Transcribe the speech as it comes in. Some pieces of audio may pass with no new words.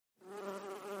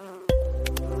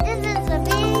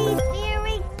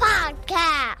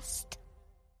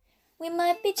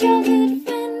might be childhood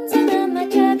friends, and I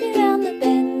might drive you round the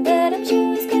bend, but I'm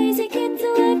sure as crazy kids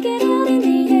will work it out in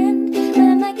the end.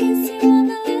 I might kiss you on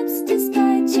the lips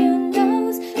despite your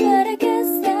nose, but I guess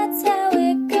that's how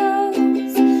it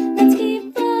goes. Let's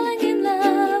keep falling in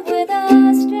love with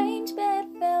our strange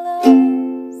bedfellows.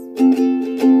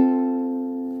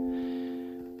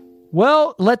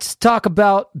 Well, let's talk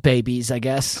about babies, I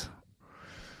guess.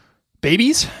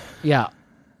 Babies? Yeah,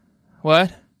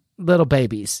 What? little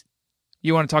babies.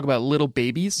 You want to talk about little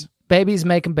babies? Babies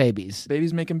making babies.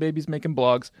 Babies making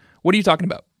blogs. What are you talking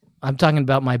about? I'm talking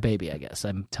about my baby, I guess.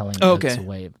 I'm telling you Oh, it's okay. a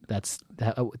way.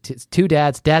 It's two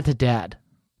dads, dad to dad.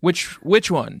 Which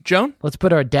one? Joan? Let's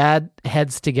put our dad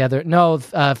heads together. No,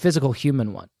 physical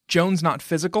human one. Joan's not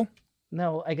physical?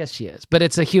 No, I guess she is, but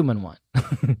it's a human one.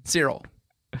 Cyril.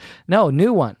 No,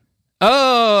 new one.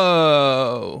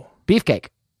 Oh. Beefcake.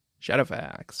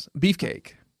 Shadowfax.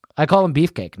 Beefcake. I call him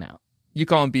Beefcake now. You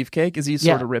call him Beefcake? Is he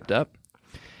sort of ripped up?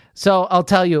 So I'll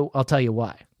tell you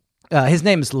why. His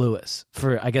name is Lewis,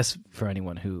 for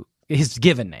anyone who, his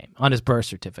given name on his birth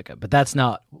certificate, but that's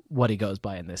not what he goes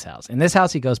by in this house. In this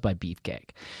house, he goes by Beefcake.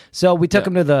 So we took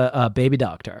him to the baby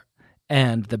doctor,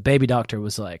 and the baby doctor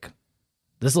was like,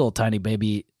 this little tiny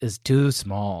baby is too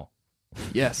small.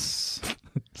 Yes.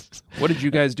 What did you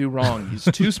guys do wrong? He's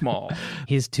too small.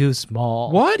 He's too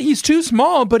small. What? He's too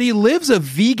small, but he lives a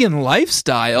vegan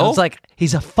lifestyle. It's like,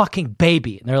 he's a fucking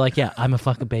baby. And they're like, yeah, I'm a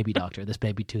fucking baby doctor. This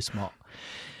baby too small.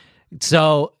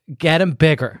 So get him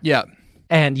bigger. Yeah.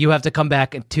 And you have to come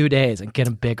back in 2 days and get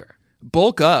him bigger.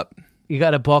 Bulk up. You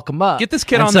got to bulk him up. Get this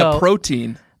kid And on so that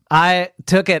protein. I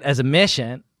took it as a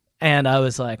mission, and I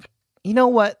was like, you know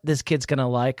what this kid's going to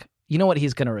like? You know what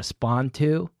he's going to respond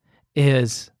to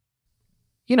is,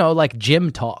 like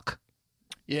gym talk.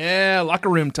 Yeah, locker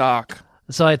room talk.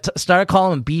 So I started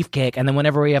calling him Beefcake, and then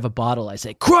whenever we have a bottle, I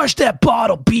say, crush that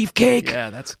bottle, Beefcake. Yeah,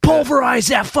 that's good. Pulverize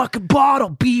that fucking bottle,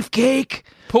 Beefcake.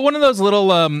 Put one of those little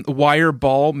wire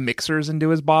ball mixers into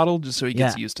his bottle just so he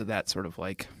gets Yeah. used to that sort of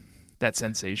like, that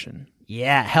sensation.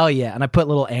 Yeah, hell yeah. And I put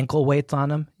little ankle weights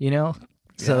on him,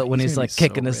 so that when he's he's gonna like be so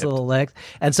kicking his ripped. little legs.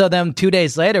 And so then 2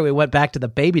 days later, we went back to the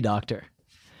baby doctor.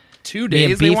 2 Me and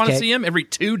days they want to Beefcake. see him? Every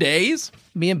 2 days?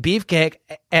 Me and Beefcake,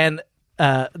 and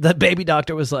the baby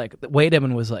doctor was like, weighed him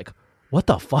and was like, what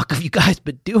the fuck have you guys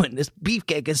been doing? This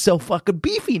Beefcake is so fucking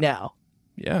beefy now.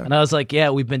 Yeah. And I was like, yeah,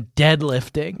 we've been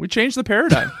deadlifting. We changed the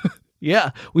paradigm.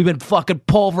 Yeah, we've been fucking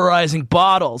pulverizing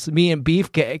bottles, me and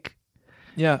Beefcake.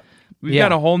 Yeah. We've Yeah.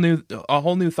 got a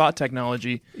whole new thought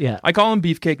technology. Yeah. I call him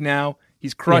Beefcake now.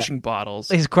 He's crushing bottles.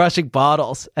 He's crushing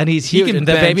bottles, and he's He huge. can And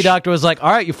the bench. baby doctor was like, all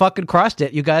right, you fucking crushed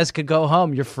it. You guys could go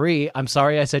home. You're free. I'm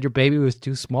sorry I said your baby was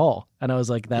too small. And I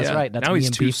was like, that's Yeah. right. That's Now me he's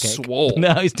and too Beefcake. swole.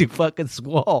 Now he's too fucking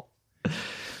swole.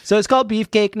 So it's called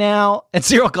Beefcake now, and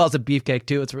Cyril calls it Beefcake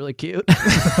too. It's really cute.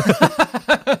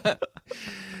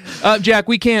 Jack,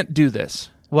 we can't do this.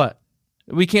 What?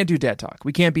 We can't do Dad Talk.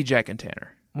 We can't be Jack and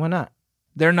Tanner. Why not?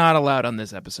 They're not allowed on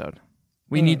this episode.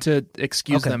 We need to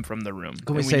excuse Okay. them from the room.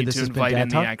 Can we and say need this to has been invite Dad in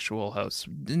Talk? the actual hosts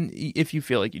if you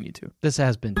feel like you need to. This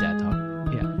has been Dad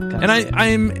Talk. Yeah. And I get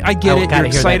it. gotta You're hear that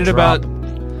excited drop.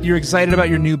 you're excited about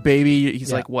your new baby. He's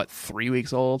Yeah. like what, 3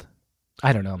 weeks old,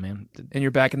 I don't know, man. and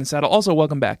you're back in the saddle. Also,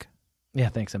 welcome back. Yeah,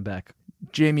 thanks. I'm back.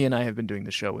 Jamie and I have been doing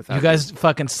the show without You guys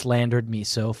fucking slandered me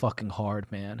so fucking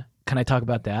hard, man. Can I talk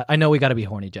about that? I know we got to be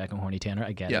horny, Jack and horny Tanner.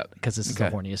 I get Yeah. it because this is Okay.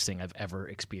 the horniest thing I've ever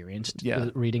experienced. Yeah.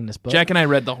 Reading this book, Jack and I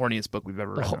read the horniest book we've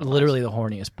ever read. in our lives. literally the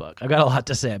horniest book. I've got a lot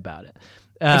to say about it.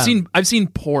 I've seen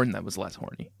porn that was less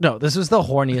horny. No, this was the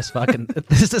horniest fucking.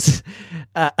 This is.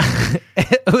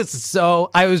 It was so.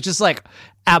 I was just like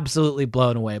absolutely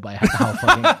blown away by how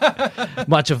fucking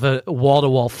much of a wall to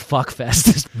wall fuck fest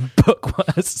this book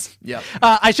was. Yeah.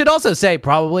 I should also say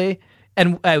probably,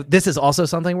 and this is also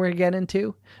something we're gonna get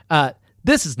into.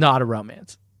 This is not a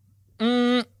romance.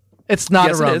 It's not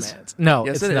Yes, a it is. romance. No,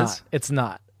 Yes, it's it not. is. It's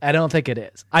not. I don't think it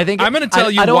is. I think I'm gonna tell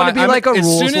you I don't want why. to be like a as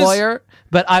rules soon as- lawyer,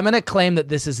 but I'm going to claim that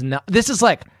this is not. This is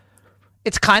like,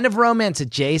 it's kind of romance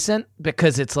adjacent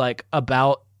because it's like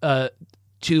about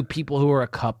two people who are a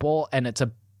couple, and it's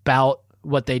about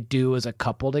what they do as a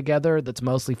couple together. That's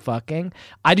mostly fucking.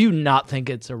 I do not think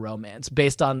it's a romance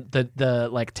based on the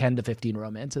like 10 to 15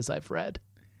 romances I've read.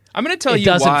 I'm going to tell It you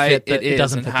doesn't why fit it it is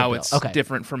doesn't and fit the how bill. it's Okay.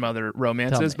 different from other Tell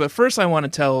romances. me. But first, I want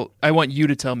you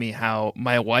to tell me how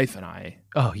my wife and I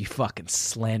Oh, you fucking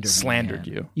slandered me, Slandered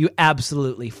man. you. You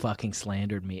absolutely fucking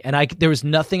slandered me. And there was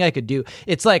nothing I could do.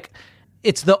 It's like,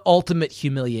 it's the ultimate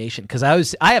humiliation because I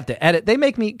have to edit. They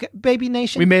make me, Baby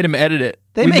Nation. we made him edit it.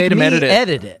 They we make made him me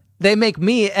edit it. They make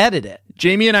me edit it.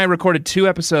 Jamie and I recorded 2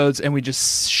 episodes, and we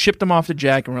just shipped them off to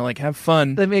Jack, and we're like, "Have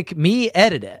fun, They make me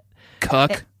edit it.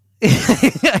 cuck."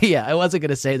 Yeah, I wasn't going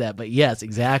to say that, but yes,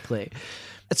 exactly.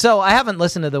 So I haven't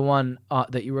listened to the one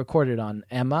that you recorded on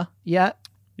Emma yet.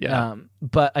 Yeah.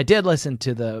 But I did listen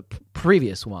to the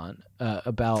previous one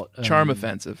about Charm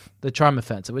Offensive. The Charm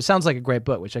Offensive, which sounds like a great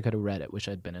book, which I could have read it, wish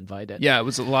I'd been invited. Yeah, it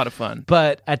was a lot of fun.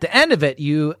 But at the end of it,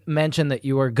 you mentioned that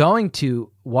you were going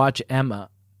to watch Emma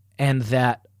and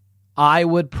that I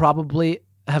would probably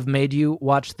have made you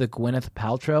watch the Gwyneth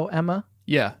Paltrow Emma.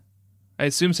 Yeah, I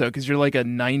assume so, because you're like a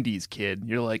 90s kid.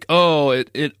 You're like, oh,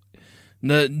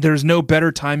 there's no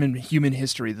better time in human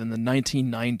history than the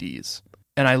 1990s.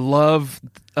 And I love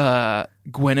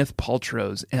Gwyneth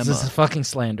Paltrow's Emma. This is fucking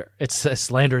slander. It's a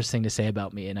slanderous thing to say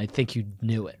about me, and I think you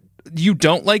knew it. You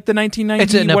don't like the 1990s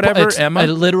It's Emma? a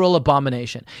literal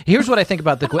abomination. Here's what I think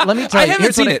about the Gwyneth. Let me tell I you.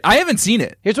 haven't seen it. I haven't seen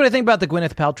it. Here's what I think about the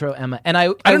Gwyneth Paltrow Emma, and I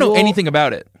don't know anything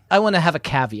about it. I want to have a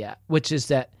caveat, which is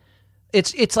that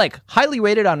it's like highly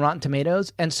rated on Rotten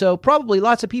Tomatoes, and so probably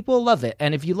lots of people love it.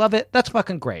 And if you love it, that's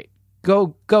fucking great.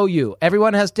 Go you.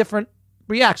 Everyone has different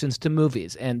reactions to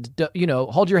movies, and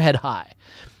hold your head high.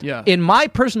 Yeah. In my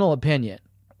personal opinion,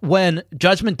 when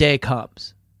Judgment Day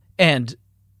comes and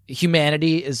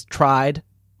humanity is tried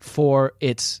for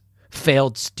its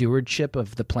failed stewardship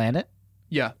of the planet,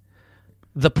 Yeah.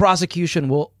 the prosecution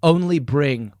will only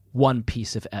bring one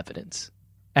piece of evidence,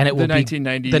 and it will be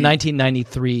the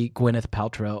 1993 Gwyneth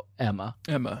Paltrow Emma.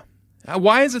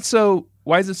 Why is it so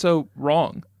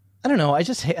wrong? I don't know. I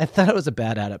thought it was a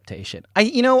bad adaptation. I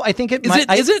think it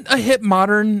Is it a hip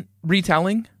modern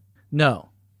retelling? No.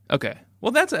 Okay.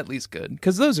 Well, that's at least good,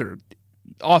 because those are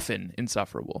often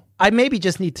insufferable. I maybe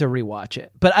just need to rewatch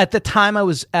it. But at the time, I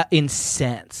was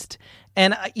incensed.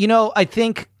 And, I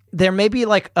think there may be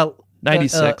like a...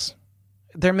 96.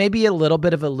 There may be a little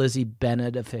bit of a Lizzie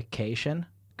Bennetification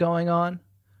going on,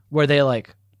 where they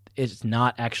it's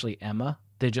not actually Emma.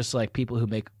 They're just like people who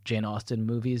make Jane Austen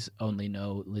movies only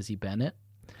know Lizzie Bennet.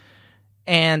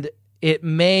 And it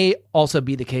may also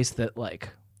be the case that, I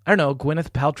don't know, Gwyneth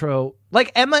Paltrow...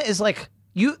 Emma is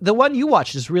the one you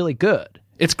watched is really good.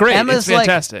 It's great. Emma's it's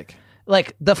fantastic.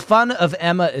 The fun of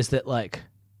Emma is that,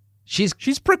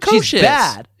 she's precocious. She's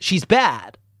bad. She's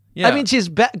bad. Yeah. I mean, she's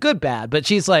good bad, but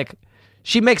she's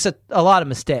she makes a lot of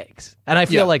mistakes. And I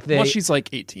feel like Well, she's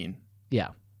 18. Yeah.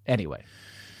 Anyway.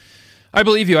 I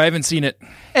believe you. I haven't seen it.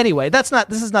 Anyway, this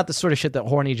is not the sort of shit that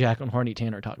Horny Jack and Horny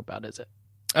Tanner talk about, is it?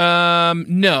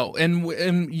 No. And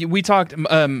we talked,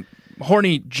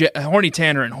 Horny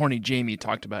Tanner and Horny Jamie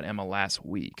talked about Emma last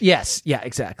week. Yes. Yeah,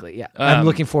 exactly. Yeah. I'm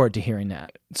looking forward to hearing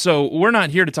that. So we're not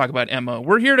here to talk about Emma.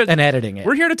 We're here to... And editing it.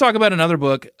 We're here to talk about another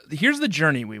book. Here's the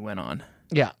journey we went on.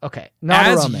 Yeah. Okay. Not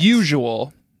As a romance.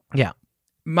 usual. Yeah.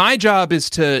 My job is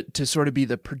to sort of be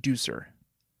the producer.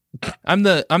 I'm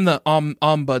the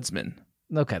ombudsman.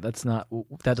 Okay, that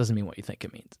doesn't mean what you think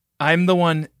it means. I'm the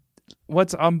one.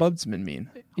 What's ombudsman mean?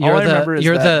 You're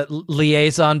the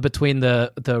liaison between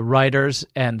the writers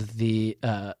and the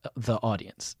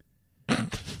audience.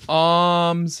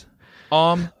 Ombudsman.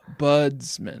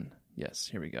 Yes,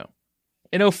 here we go.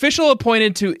 An official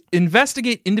appointed to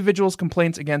investigate individuals'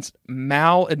 complaints against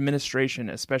maladministration,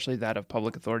 especially that of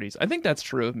public authorities. I think that's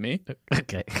true of me.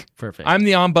 Okay, perfect. I'm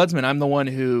the ombudsman. I'm the one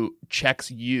who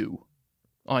checks you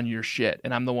on your shit,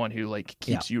 and I'm the one who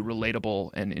keeps you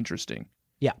relatable and interesting.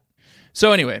 Yeah.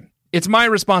 So anyway, it's my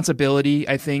responsibility,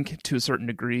 I think, to a certain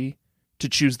degree, to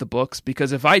choose the books,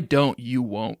 because if I don't, you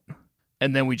won't,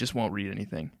 and then we just won't read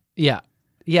anything. Yeah.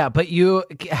 Yeah, but you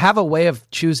have a way of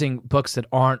choosing books that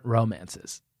aren't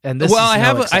romances, and this. Well, I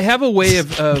have a way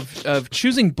of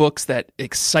choosing books that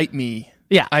excite me.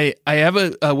 Yeah, I have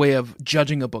a way of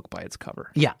judging a book by its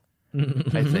cover. Yeah,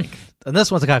 I think, and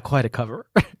this one's got quite a cover.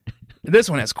 This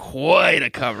one has quite a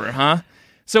cover, huh?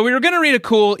 So we were going to read a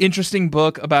cool, interesting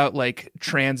book about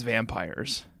trans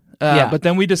vampires, but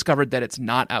then we discovered that it's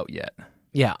not out yet.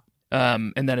 Yeah.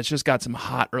 And then it's just got some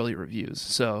hot early reviews.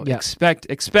 So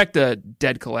expect a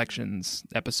Dead Collections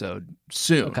episode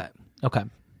soon. Okay.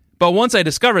 But once I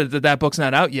discovered that book's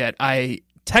not out yet, I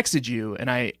texted you,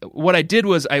 and what I did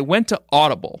was I went to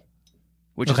Audible,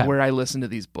 which is where I listen to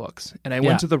these books, and I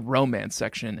went to the romance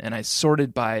section, and I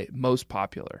sorted by most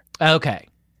popular. Okay.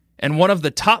 And one of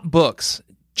the top books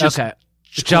just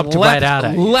jumped right out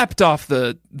at you. Leapt off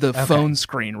the phone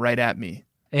screen right at me.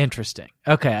 Interesting.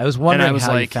 Okay, I was wondering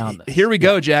how you found this. Here we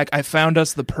go, Jack. I found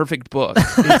us the perfect book.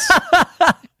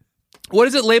 What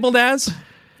is it labeled as?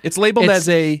 It's labeled as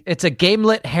a... It's a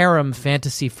gamelit harem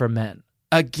fantasy for men.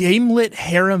 A gamelit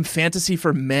harem fantasy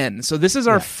for men. So this is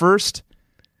our first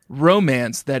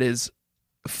romance that is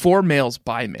For Males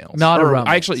by Males. Not a romance.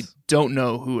 I actually don't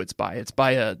know who it's by. It's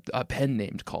by a pen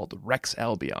named called Rex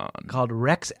Albion. Called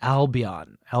Rex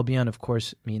Albion. Albion, of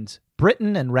course, means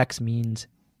Britain, and Rex means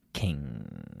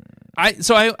king.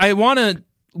 I want to.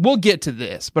 We'll get to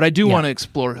this, but I do Yeah. want to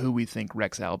explore who we think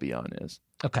Rex Albion is.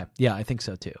 Okay. Yeah, I think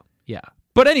so too. Yeah.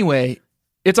 But anyway,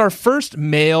 it's our first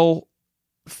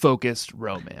male-focused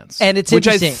romance, And it's which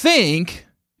I interesting. think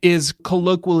is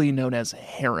colloquially known as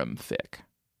harem fic.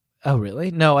 Oh,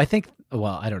 really? No, I think.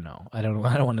 Well, I don't know. I don't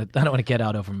want to get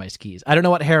out over my skis. I don't know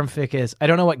what harem fic is. I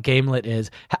don't know what gamelit is.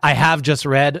 I have just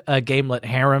read a gamelit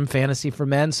harem fantasy for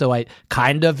men, so I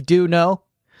kind of do know.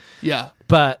 Yeah.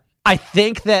 But I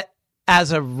think that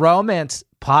as a romance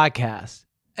podcast,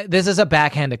 this is a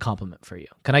backhanded compliment for you.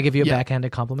 Can I give you a Yeah.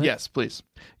 backhanded compliment? Yes, please.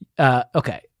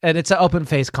 Okay. And it's an open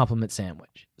faced compliment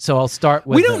sandwich. So I'll start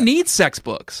with We don't need sex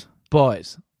books.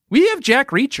 boys. We have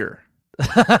Jack Reacher.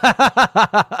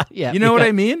 Yeah. You know what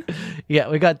I mean? Yeah,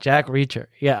 we got Jack Reacher.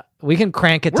 Yeah. We can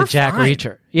crank it We're to Jack fine.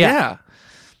 Reacher. Yeah.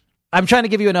 I'm trying to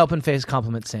give you an open faced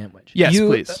compliment sandwich. Yes,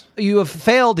 please. You have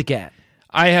failed again.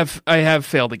 I have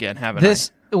failed again, haven't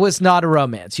This was not a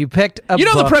romance. You picked a You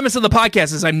know book. the premise of the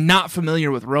podcast is I'm not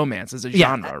familiar with romance as a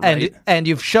genre, right? And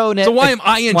you've shown it. So why am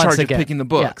I in once charge again. of picking the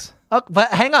books? Yeah. Oh, but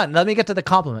hang on, let me get to the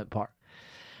compliment part.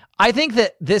 I think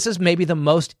that this is maybe the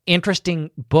most interesting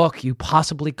book you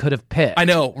possibly could have picked. I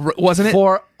know, wasn't it?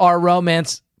 For our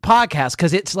romance podcast,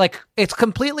 because it's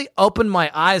completely opened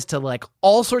my eyes to like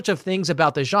all sorts of things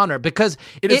about the genre, because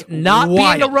It is it not being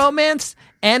a wild. romance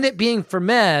and it being for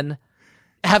men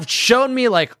have shown me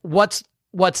like what's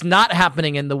not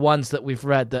happening in the ones that we've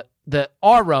read that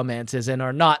are romances and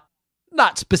are not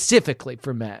specifically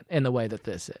for men in the way that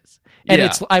this is. And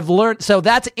Yeah. I've learned, so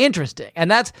that's interesting. And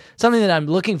that's something that I'm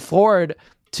looking forward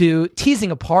to teasing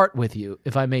apart with you,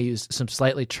 if I may use some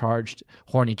slightly charged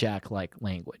horny Jack-like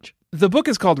language. The book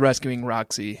is called Rescuing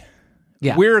Roxy.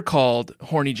 Yeah. We're called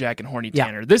Horny Jack and Horny Yeah.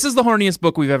 Tanner. This is the horniest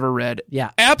book we've ever read.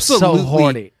 Yeah. Absolutely So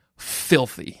horny.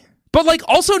 filthy. But like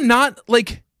also not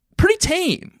like pretty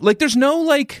tame. Like there's no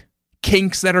like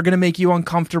kinks that are going to make you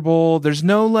uncomfortable. There's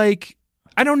no like,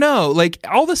 I don't know, like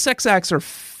all the sex acts are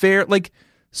fair. Like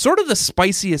sort of the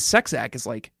spiciest sex act is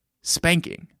like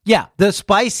spanking. Yeah, the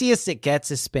spiciest it gets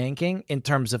is spanking in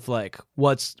terms of like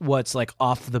what's like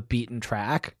off the beaten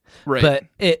track. Right. But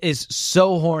it is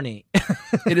so horny.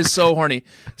 It is so horny.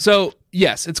 So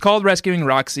yes, it's called Rescuing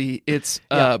Roxy. It's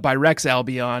by Rex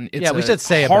Albion. It's Yeah, we a should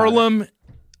say about Harlem.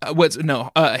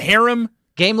 Harem.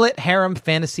 Gamelit harem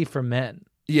fantasy for men.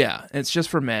 Yeah, it's just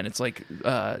for men. It's like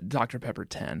Dr. Pepper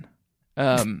 10.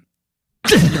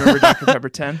 You remember Dr. Pepper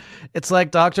 10? It's like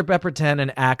Dr. Pepper 10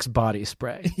 and Axe body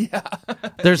spray. Yeah.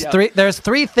 There's Yeah. there's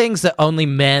three things that only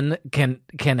men can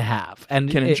have and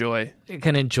Can enjoy.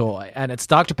 can enjoy. And it's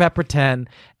Dr. Pepper 10,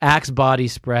 Axe body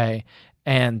spray,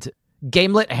 and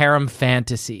Gamelit harem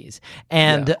fantasies.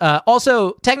 And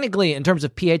also technically in terms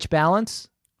of pH balance,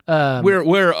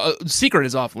 We're secret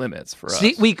is off limits for us.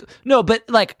 but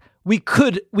like we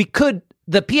could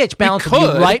the pH balance would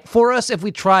could. be right for us if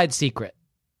we tried secret.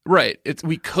 Right.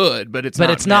 We could, but it's But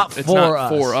not it's not meant- for it's not us.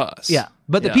 for us. Yeah.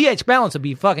 But the Yeah. pH balance would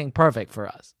be fucking perfect for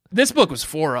us. This book was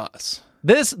for us.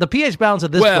 The pH balance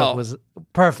of this book was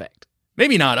perfect.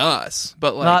 Maybe not us,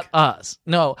 but like Not us.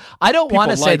 No, I don't want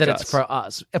to people say like that us. it's for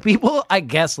us. People, I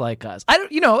guess, like us. I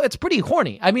don't. It's pretty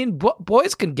horny. I mean,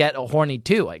 boys can get horny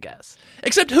too. I guess.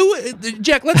 Except who,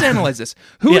 Jack? Let's analyze this.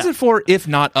 Who is Yeah. it for, if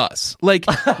not us? Like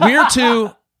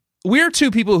we're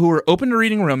two people who are open to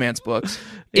reading romance books,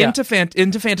 Yeah. into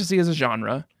fantasy as a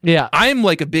genre. Yeah. I'm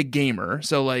like a big gamer,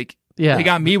 so like Yeah. they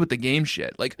got me with the game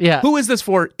shit. Like, Yeah. who is this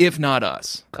for, if not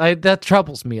us? That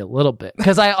troubles me a little bit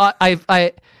because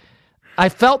I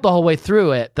felt the whole way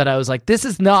through it that I was like, this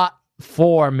is not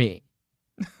for me,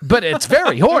 but it's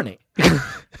very horny.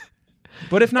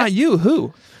 But if not you,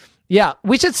 who? Yeah,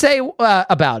 we should say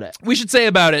about it. We should say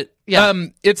about it. Yeah.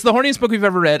 It's the horniest book we've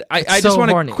ever read. I so just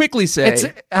want horny. to quickly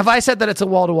say Have I said that it's a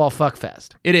wall to wall fuck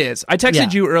fest? it is. I texted Yeah.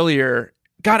 you earlier.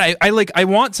 God, I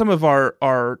want some of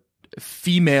our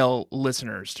female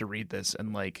listeners to read this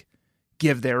and like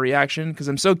give their reaction because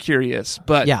I'm so curious.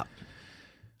 But Yeah.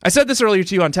 I said this earlier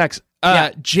to you on text.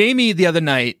 Yeah. Jamie the other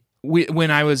night when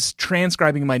I was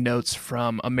transcribing my notes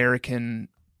from American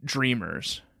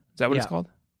Dreamers. Is that what it's Yeah. called?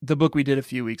 The book we did a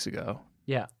few weeks ago.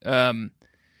 Yeah.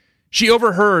 She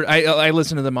overheard, I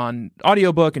listened to them on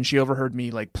audiobook, and she overheard me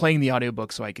like playing the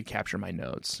audiobook so I could capture my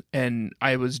notes. And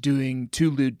I was doing Two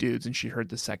Lewd Dudes, and she heard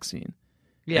the sex scene.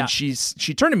 Yeah. And she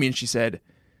turned to me and she said,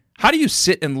 how do you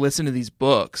sit and listen to these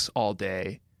books all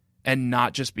day and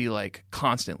not just be like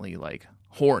constantly like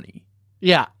horny?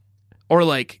 Yeah. Or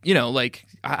like, like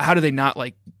how do they not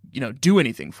like do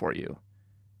anything for you.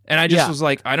 And I just was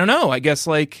like, I don't know. I guess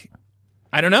like,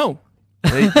 I don't know.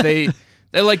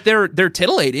 They're like, they're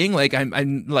titillating. Like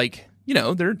I'm like,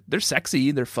 they're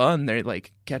sexy. They're fun. They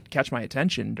like catch my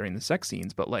attention during the sex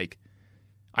scenes, but like,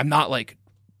 I'm not like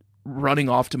running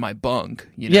off to my bunk.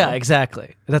 Yeah,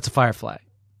 exactly. That's a Firefly.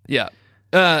 Yeah.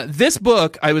 This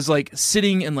book, I was like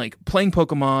sitting and like playing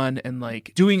Pokemon and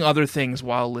like doing other things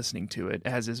while listening to it,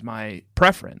 as is my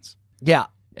preference. Yeah.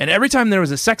 And every time there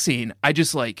was a sex scene, I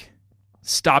just like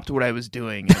stopped what I was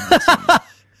doing and listened.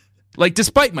 Like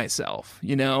despite myself,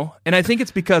 And I think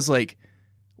it's because like,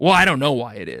 well, I don't know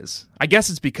why it is. I guess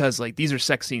it's because like these are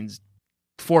sex scenes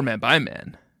for men by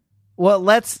men. Well,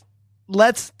 let's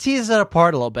tease it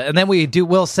apart a little bit, and then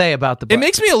we'll say about the book. It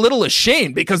makes me a little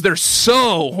ashamed because they're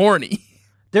so horny.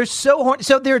 They're so horny.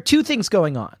 So there are two things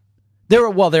going on. There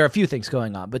are a few things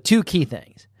going on, but two key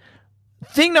things.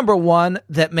 Thing number one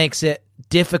that makes it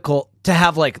difficult to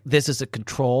have like this as a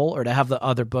control, or to have the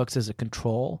other books as a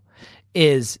control,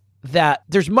 is that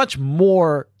there's much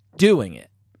more doing it.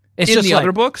 It's in just the like,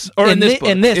 other books, or in this book?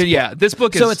 In this book. Yeah, this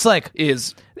book is. So it's like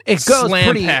it goes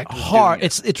pretty hard.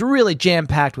 It's really jam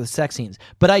packed with sex scenes,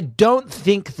 but I don't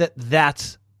think that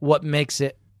that's what makes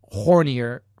it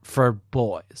hornier for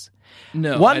boys.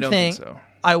 No, I don't think so.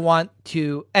 I want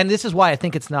to, and this is why I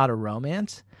think it's not a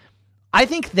romance. I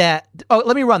think that. Oh,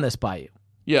 let me run this by you.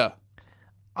 Yeah.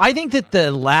 I think that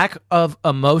the lack of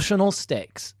emotional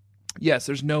stakes. Yes,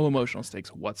 there's no emotional stakes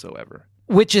whatsoever.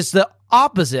 Which is the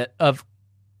opposite of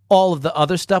all of the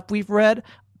other stuff we've read.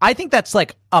 I think that's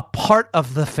like a part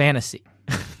of the fantasy.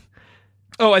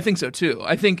 Oh, I think so too.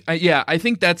 I think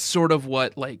that's sort of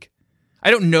what, like,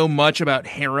 I don't know much about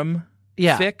harem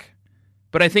fic,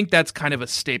 but I think that's kind of a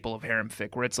staple of harem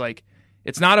fic, where it's like,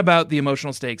 it's not about the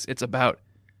emotional stakes. It's about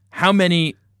how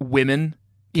many women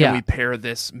can we pair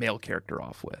this male character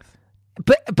off with.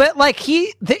 But like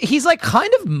he's like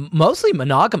kind of mostly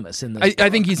monogamous in this. I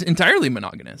think he's entirely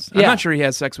monogamous. I'm not sure he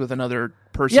has sex with another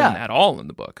person at all in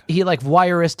the book. He like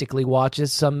voyeuristically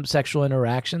watches some sexual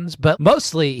interactions, but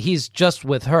mostly he's just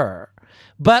with her.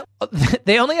 But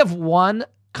they only have one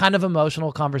kind of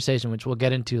emotional conversation, which we'll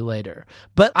get into later.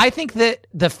 But I think that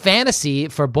the fantasy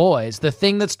for boys, the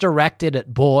thing that's directed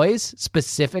at boys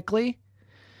specifically,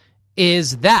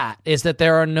 is that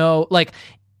there are no, like,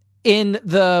 in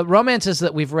the romances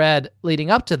that we've read leading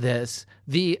up to this,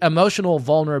 the emotional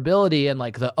vulnerability and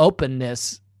like the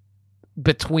openness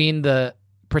between the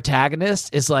protagonists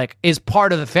is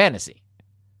part of the fantasy.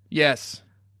 Yes.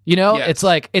 Yes. It's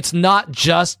like, it's not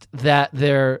just that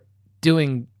they're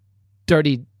doing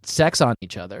dirty sex on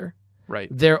each other. Right.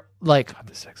 They're like, God,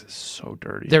 the sex is so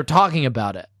dirty. They're talking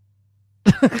about it.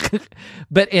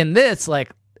 But in this,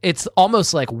 like, it's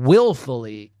almost like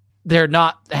willfully they're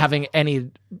not having any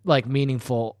like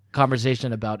meaningful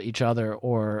conversation about each other,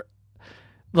 or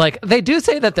like they do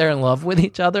say that they're in love with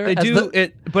each other. They do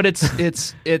it, but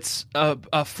it's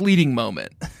a fleeting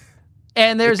moment,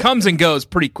 and it comes and goes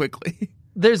pretty quickly.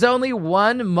 There's only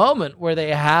one moment where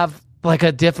they have like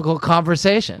a difficult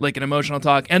conversation, like an emotional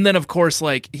talk, and then of course,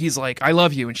 like he's like, "I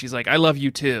love you," and she's like, "I love you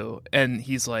too," and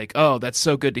he's like, "Oh, that's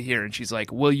so good to hear," and she's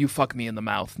like, "Will you fuck me in the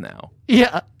mouth now?"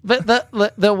 Yeah, but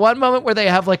the one moment where they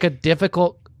have like a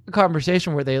difficult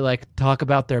conversation where they like talk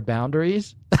about their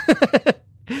boundaries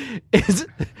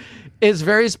is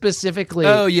very specifically.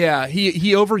 Oh yeah,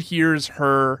 he overhears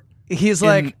her. He's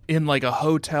like in like a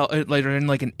hotel, later in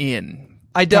like an inn.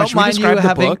 I don't mind you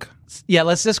having. Book? Yeah,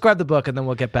 let's describe the book and then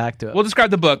we'll get back to it. We'll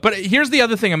describe the book. But here's the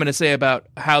other thing I'm going to say about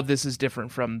how this is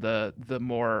different from the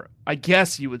more, I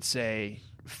guess you would say,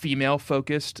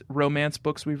 female-focused romance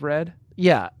books we've read.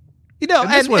 Yeah.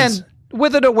 And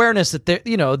with an awareness that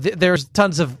there's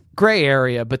tons of gray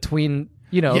area between,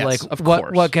 yes, like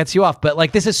what gets you off. But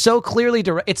like this is so clearly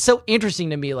it's so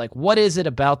interesting to me, like what is it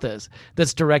about this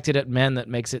that's directed at men that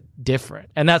makes it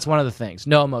different? And that's one of the things.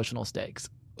 No emotional stakes.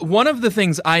 One of the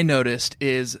things I noticed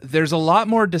is there's a lot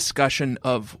more discussion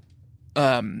of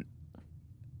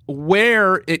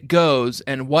where it goes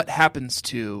and what happens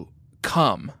to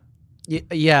cum.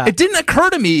 Yeah. It didn't occur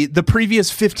to me the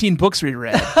previous 15 books we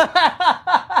read.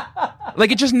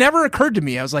 Like, it just never occurred to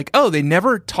me. I was like, oh, they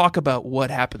never talk about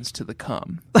what happens to the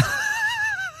cum.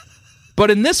 But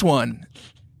in this one,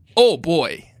 oh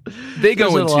boy, they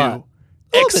go into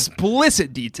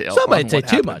explicit detail. Some might say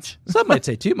too much. Some might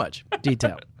say too much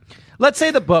detail. Let's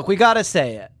say the book. We got to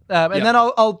say it. And then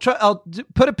I'll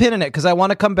put a pin in it because I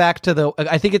want to come back to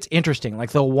I think it's interesting.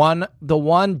 Like the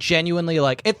one genuinely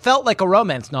like it felt like a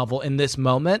romance novel in this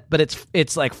moment, but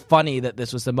it's like funny that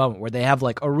this was the moment where they have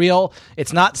like a real.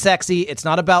 It's not sexy. It's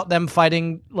not about them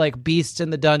fighting like beasts in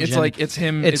the dungeon. It's like it's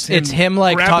him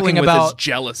like grappling talking with about his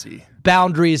jealousy,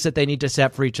 boundaries that they need to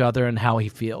set for each other and how he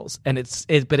feels. And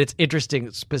but it's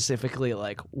interesting specifically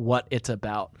like what it's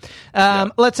about.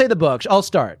 Let's say the book. I'll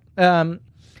start. In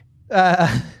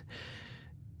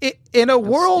a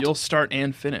world, you'll start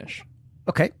and finish.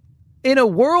 Okay. In a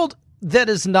world that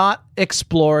is not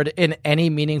explored in any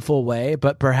meaningful way,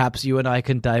 but perhaps you and I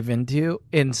can dive into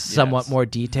in somewhat more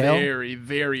detail. Very,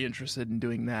 very interested in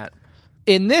doing that.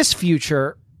 In this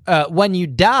future, when you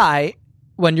die,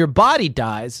 when your body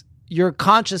dies, your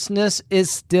consciousness is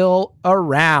still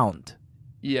around.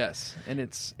 Yes, and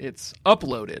it's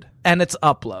uploaded.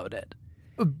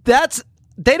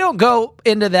 They don't go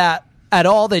into that at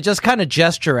all. They just kind of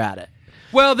gesture at it.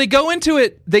 Well, they go into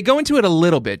it a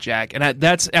little bit, Jack, and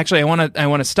that's actually I want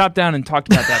to stop down and talk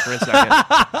about that for a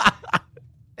second.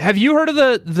 Have you heard of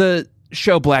the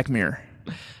show Black Mirror?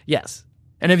 Yes.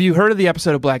 And have you heard of the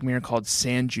episode of Black Mirror called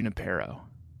San Junipero?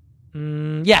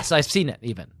 Yes, I've seen it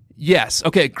even. Yes.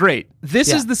 Okay, great.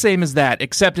 This is the same as that,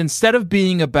 except instead of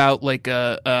being about like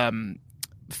a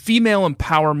female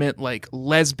empowerment, like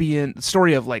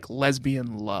story of like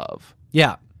lesbian love.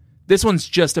 Yeah. This one's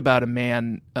just about a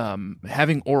man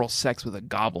having oral sex with a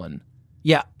goblin.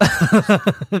 Yeah.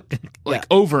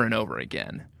 Over and over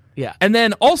again. Yeah. And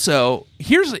then also,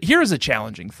 here's a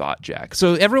challenging thought, Jack.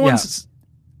 So everyone's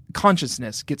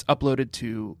consciousness gets uploaded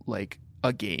to like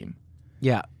a game.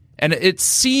 Yeah. And it's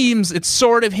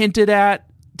sort of hinted at,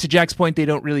 to Jack's point, they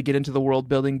don't really get into the world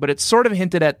building, but it's sort of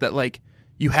hinted at that like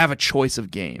you have a choice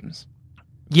of games.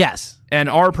 Yes. And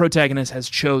our protagonist has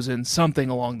chosen something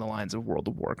along the lines of World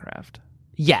of Warcraft.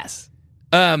 Yes.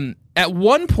 At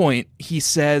one point, he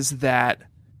says that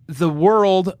the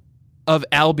world of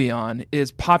Albion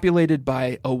is populated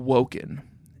by Awoken,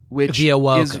 which the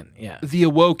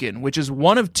Awoken, which is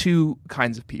one of two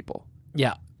kinds of people.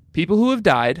 Yeah. People who have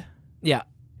died. Yeah.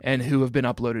 And who have been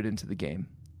uploaded into the game.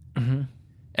 Mm-hmm.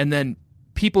 And then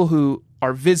people who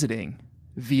are visiting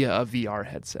via a VR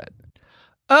headset.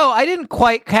 Oh, I didn't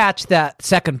quite catch that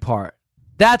second part.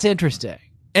 That's interesting.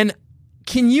 And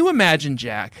can you imagine,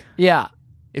 Jack? Yeah.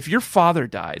 If your father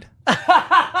died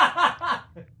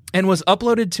and was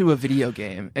uploaded to a video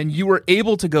game and you were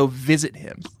able to go visit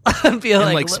him and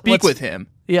like speak with him.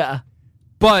 Yeah.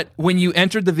 But when you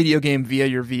entered the video game via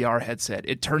your VR headset,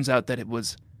 it turns out that it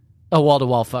was a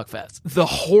wall-to-wall fuckfest. The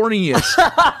horniest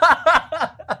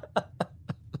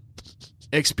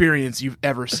experience you've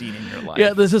ever seen in your life.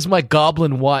 Yeah, this is my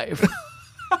goblin wife.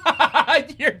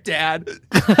 Your dad.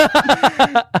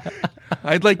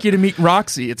 I'd like you to meet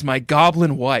Roxy. It's my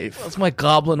goblin wife. That's my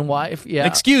goblin wife, yeah.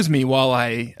 Excuse me while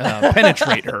I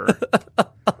penetrate her.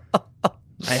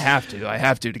 I have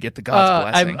to get the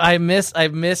God's blessing. I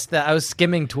missed that. I was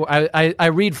skimming. I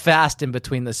read fast in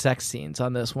between the sex scenes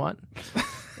on this one.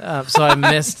 So I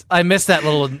missed that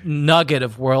little nugget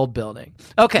of world building.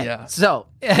 Okay, yeah. So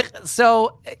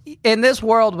in this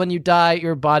world, when you die,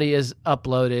 your body is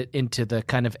uploaded into the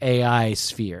kind of AI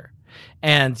sphere,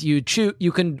 and you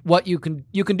can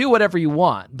do whatever you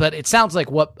want. But it sounds like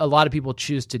what a lot of people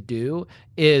choose to do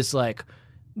is like,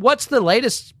 what's the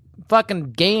latest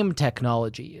fucking game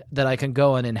technology that I can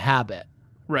go and inhabit?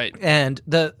 Right. And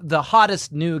the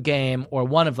hottest new game, or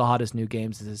one of the hottest new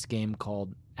games, is this game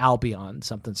called Albion,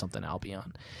 something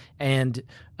Albion. And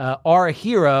our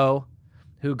hero,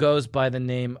 who goes by the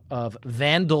name of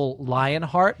Vandal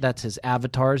Lionheart, that's his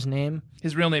avatar's name.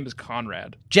 His real name is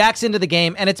Conrad. Jacks into the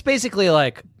game, and it's basically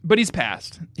like... But he's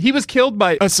passed. He was killed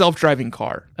by a self-driving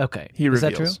car. Okay. Is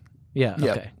that true? Yeah,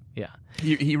 yep. Okay. Yeah.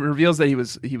 He reveals that he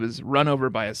was run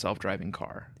over by a self-driving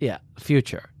car. Yeah,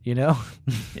 future, you know?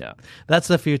 Yeah. That's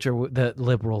the future that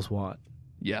liberals want.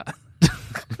 Yeah.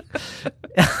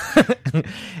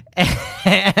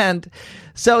 And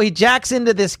so he jacks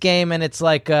into this game, and it's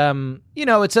like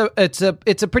it's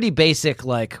a pretty basic,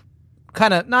 like,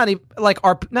 kind of not even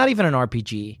an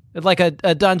RPG. It's like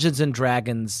a Dungeons and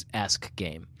Dragons-esque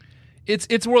game.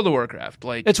 It's World of Warcraft.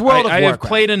 Like, it's World of Warcraft. I have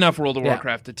played enough World of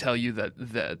Warcraft to tell you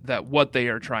that what they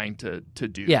are trying to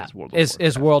do is World of Warcraft.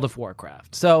 Is World of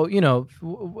Warcraft. So,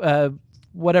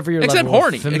 whatever your except level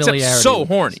horny, of familiarity. except so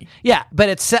horny. Yeah, but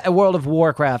it's World of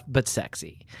Warcraft, but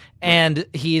sexy. And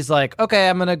he's like, okay,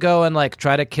 I'm gonna go and like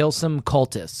try to kill some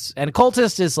cultists. And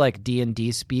cultist is like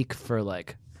D&D speak for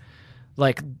like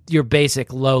your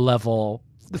basic low level,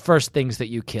 the first things that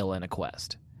you kill in a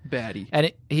quest. Baddie.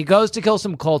 And he goes to kill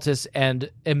some cultists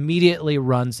and immediately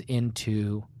runs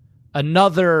into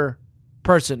another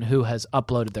person who has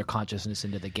uploaded their consciousness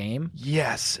into the game.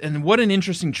 Yes, and what an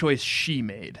interesting choice she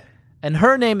made. And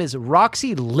her name is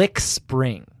Roxy Lick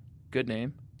Spring. Good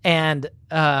name. And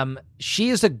she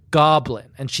is a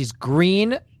goblin, and she's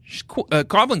green. She's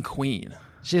Goblin Queen.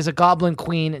 She's a goblin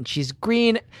queen, and she's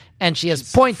green, and she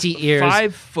has pointy ears.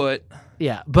 5 foot.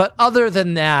 Yeah, but other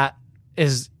than that,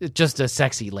 is just a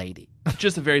sexy lady.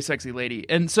 Just a very sexy lady.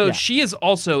 And so Yeah. she is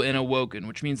also an Awoken,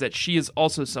 which means that she is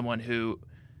also someone who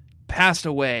passed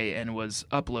away and was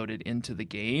uploaded into the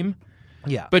game.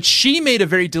 Yeah. But she made a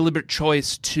very deliberate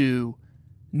choice to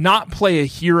not play a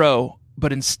hero,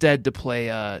 but instead to play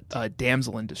a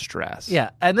damsel in distress.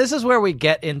 Yeah, and this is where we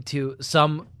get into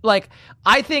some, like,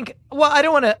 I think, well, I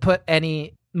don't want to put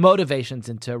any motivations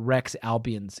into Rex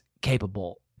Albion's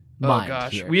capable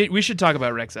mind here. We should talk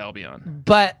about Rex Albion.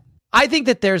 But I think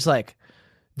that there's, like,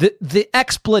 the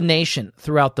explanation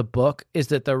throughout the book is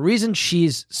that the reason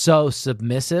she's so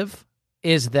submissive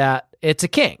is that it's a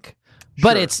kink.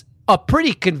 But Sure. it's a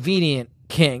pretty convenient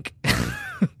kink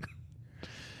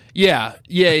Yeah.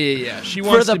 She for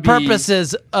wants the to be,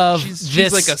 purposes of she's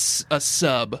this like a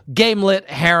sub. gamelit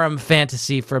harem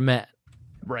fantasy for men.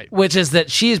 Right. Which is that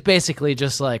she's basically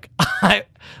just like,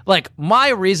 my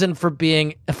reason for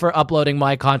uploading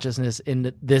my consciousness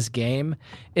in this game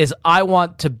is I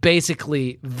want to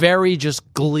basically very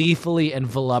just gleefully and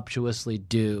voluptuously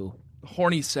do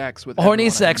Horny sex with horny everyone I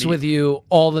sex meet. with you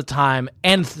all the time,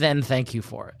 and then thank you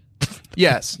for it.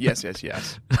 Yes.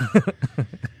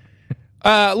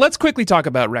 Let's quickly talk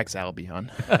about Rex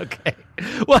Albion. Okay.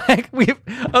 Well,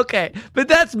 but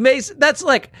that's Mason. That's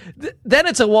like, then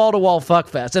it's a wall to wall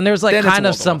fuckfest, and there's like Then it's kind a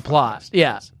of some wall-to-wall plot.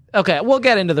 Yeah. Okay, we'll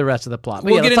get into the rest of the plot.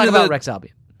 We'll Let's get talk into about the- Rex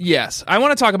Albion. Yes, I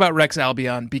want to talk about Rex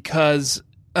Albion because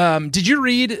did you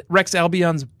read Rex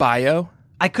Albion's bio?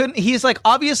 I couldn't. He's like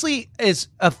obviously is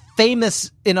a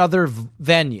famous in other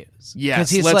venues. Yes, 'Cause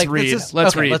he's let's like, read. this is-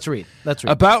 Let's okay, read. Let's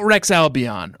read. About Rex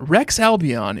Albion. Rex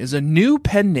Albion is a new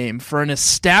pen name for an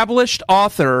established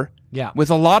author Yeah. with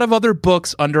a lot of other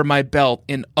books under my belt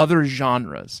in other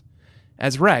genres.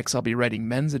 As Rex, I'll be writing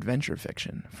men's adventure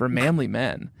fiction for manly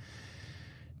men.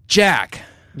 Jack,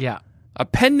 Yeah. a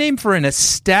pen name for an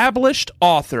established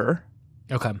author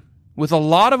Okay. with a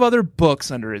lot of other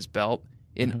books under his belt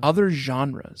in Mm-hmm. other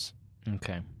genres.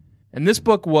 Okay. And this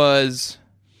book was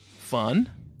fun,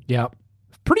 Yeah.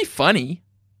 pretty funny,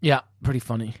 Yeah. Pretty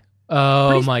funny. Oh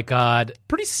Pretty- my god.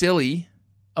 pretty silly,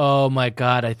 Oh my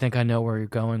god. I think I know where you're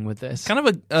going with this. kind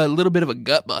of a little bit of a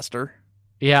gut buster,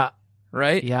 Yeah.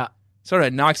 right? Yeah. Sort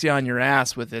of knocks you on your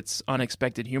ass with its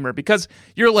unexpected humor because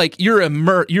you're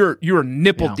nipple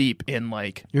Yeah. deep in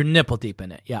like You're nipple deep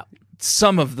in it. Yeah.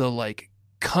 some of the like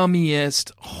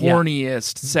cummiest,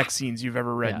 horniest sex scenes you've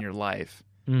ever read in Yeah. your life.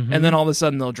 Mhm. And then all of a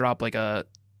sudden they'll drop like a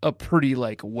pretty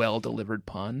like well delivered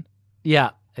pun.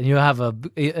 Yeah. And you'll have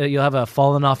a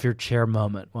fallen off your chair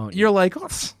moment, won't you? You're like, oh,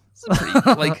 this is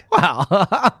pretty, like,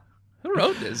 Wow. who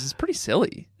wrote this? It's pretty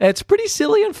silly. It's pretty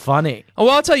silly and funny. Oh,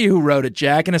 well, I'll tell you who wrote it,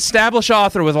 Jack. An established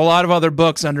author with a lot of other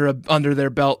books under their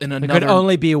belt in There another could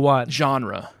only be one.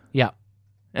 genre. Yeah.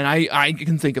 And I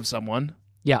can think of someone,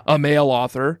 Yeah. a male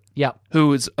author Yeah.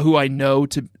 who I know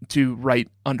to write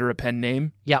under a pen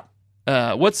name. Yeah.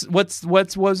 What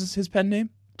was his pen name?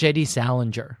 J.D.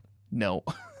 Salinger. No.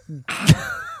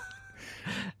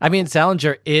 I mean,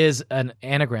 Salinger is an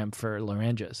anagram for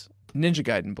laryngeus. Ninja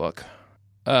Gaiden book.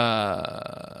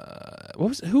 What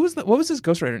was his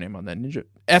ghostwriter name on that Ninja?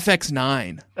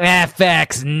 FX9.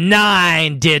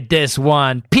 FX9 did this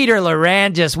one. Peter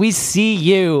Larangis, we see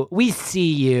you. We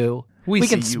see you. We see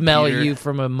can you, smell Peter. you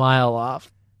from a mile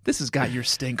off. This has got your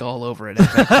stink all over it,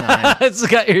 FX9. It's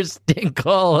got your stink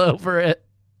all over it.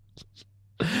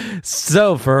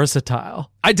 So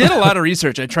versatile. I did a lot of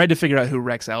research. I tried to figure out who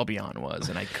Rex Albion was,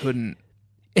 and I couldn't.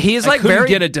 He's I like couldn't very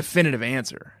get a definitive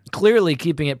answer. clearly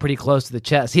keeping it pretty close to the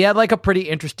chest. He had like a pretty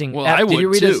interesting. Well, I did you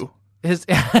would read too. His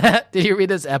did you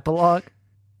read his epilogue?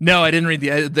 No, I didn't read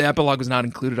the epilogue. Was not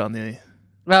included on the.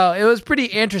 Well, it was pretty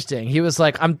interesting. He was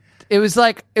like, it was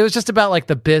just about like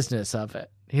the business of it.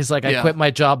 He's like, I Yeah. quit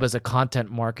my job as a content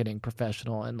marketing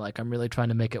professional, and like I'm really trying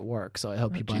to make it work. So I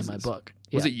hope you buy my Jesus. book.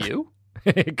 Was Yeah. it you?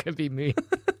 It could be me.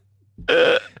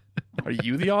 Are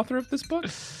you the author of this book?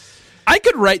 I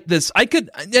could write this. I could,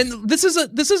 and this is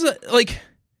a like,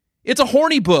 it's a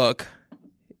horny book.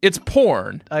 It's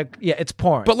porn, Yeah, it's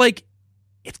porn. but like,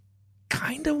 it's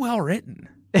kind of well written.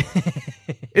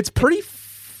 It's pretty,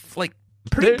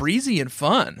 pretty There's- breezy and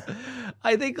fun.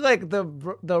 I think like the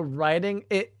writing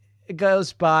it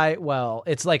goes by well.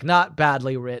 It's like not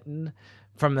badly written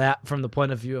from the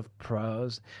point of view of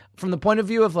prose. From the point of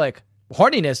view of like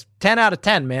horniness, 10 out of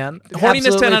 10, man. Horniness,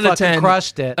 Absolutely 10 out of fucking 10.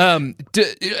 Crushed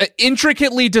it.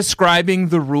 Intricately describing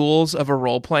the rules of a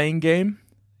role-playing game.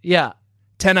 Yeah.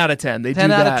 10 out of 10. They 10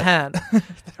 do out that. of 10.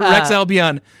 Rex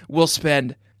Albion will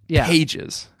spend Yeah.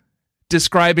 pages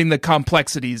describing the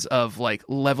complexities of like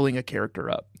leveling a character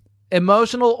up.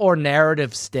 Emotional or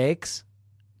narrative stakes,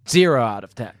 0 out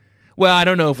of 10. Well, I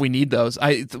don't know if we need those.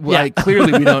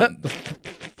 Clearly we don't.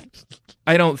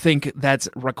 I don't think that's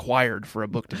required for a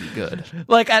book to be good.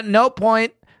 Like, at no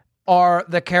point are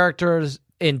the characters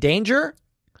in danger.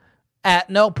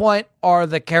 At no point are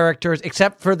the characters,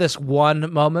 except for this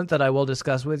one moment that I will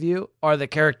discuss with you, are the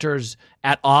characters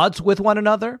at odds with one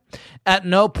another. At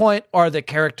no point are the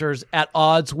characters at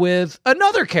odds with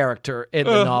another character in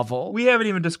the novel. We haven't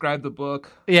even described the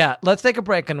book. Yeah, let's take a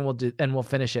break and we'll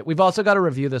finish it. We've also got to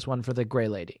review this one for the Gray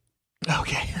Lady.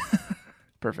 Okay.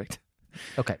 Perfect.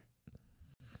 Okay.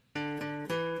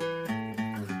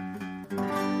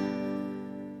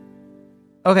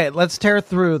 Okay, let's tear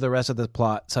through the rest of the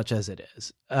plot, such as it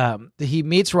is. He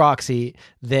meets Roxy.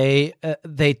 They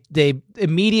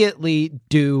immediately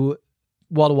do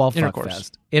wall-to-wall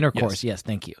fuckfest. Intercourse, yes,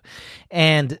 thank you.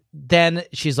 And then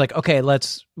she's like, okay,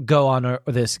 let's go on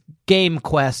this game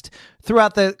quest.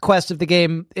 Throughout the quest of the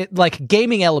game,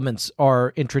 gaming elements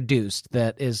are introduced.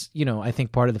 That is, I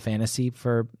think part of the fantasy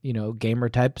for, gamer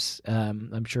types.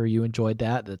 I'm sure you enjoyed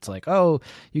that. That's like, oh,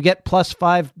 you get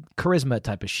 +5 charisma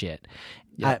type of shit.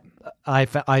 Yeah. I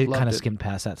kind of skimmed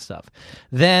past that stuff.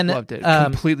 Then loved it.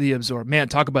 Completely absorbed. Man,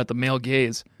 talk about the male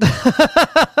gaze.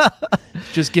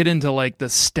 Just get into like the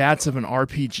stats of an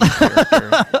RPG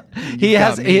character.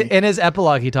 In his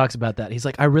epilogue, he talks about that. He's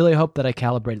like, I really hope that I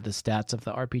calibrated the stats of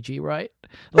the RPG right.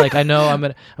 Like, I know I'm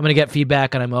gonna get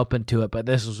feedback and I'm open to it, but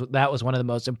that was one of the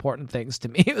most important things to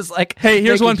me. It was like, hey,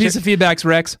 here's one piece of feedback,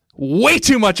 Rex. Way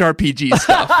too much RPG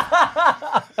stuff.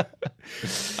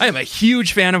 I am a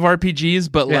huge fan of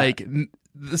RPGs, but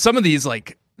some of these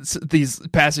these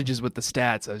passages with the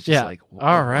stats, I was just like,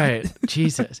 all right,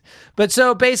 Jesus. But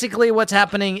so basically what's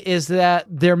happening is that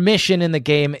their mission in the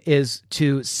game is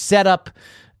to set up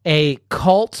a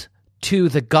cult to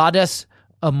the goddess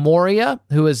Amoria,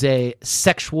 who is a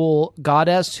sexual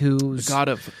goddess who's the god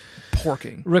of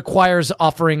porking, requires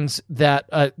offerings that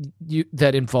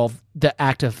that involve the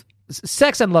act of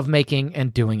sex and lovemaking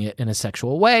and doing it in a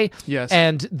sexual way. Yes.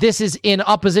 And this is in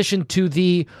opposition to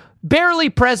the barely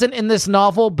present in this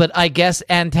novel, but I guess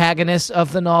antagonist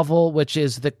of the novel, which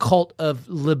is the cult of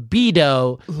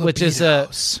Libido, which is a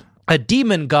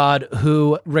demon god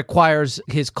who requires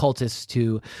his cultists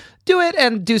to do it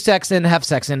and do sex and have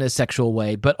sex in a sexual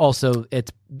way, but also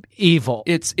it's evil.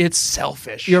 It's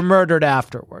selfish. You're murdered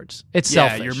afterwards. It's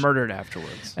selfish. Yeah, you're murdered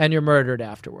afterwards. And you're murdered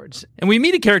afterwards. And we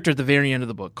meet a character at the very end of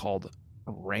the book called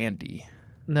Randy.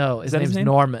 No, his name's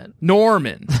Norman.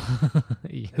 Norman,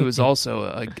 who is also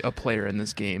a player in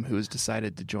this game who has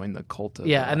decided to join the cult of...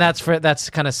 Yeah, and that's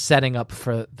kind of setting up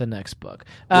for the next book.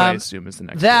 What I assume is the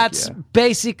next that's book,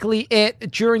 basically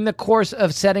it. During the course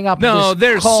of setting up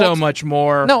there's cult, so much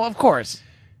more. No, of course.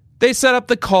 They set up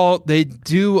the cult. They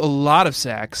do a lot of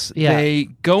sex. Yeah. They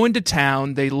go into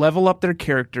town. They level up their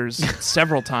characters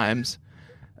several times.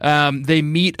 They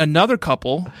meet another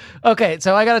couple. Okay,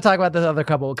 so I got to talk about this other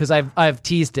couple because I've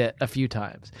teased it a few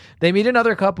times. They meet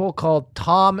another couple called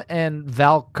Tom and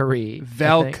Valkyrie.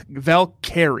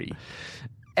 Valkyrie.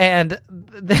 And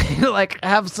they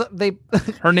have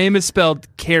Her name is spelled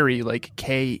Carrie, like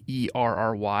Kerry,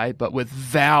 but with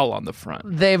Val on the front.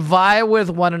 They vie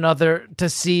with one another to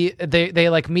see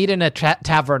they meet in a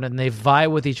tavern and they vie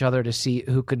with each other to see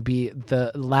who could be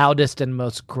the loudest and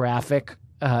most graphic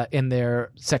in their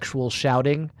sexual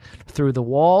shouting through the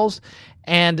walls.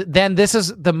 And then this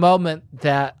is the moment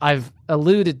that I've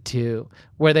alluded to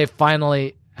where they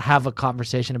finally have a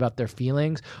conversation about their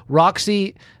feelings.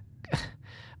 Roxy,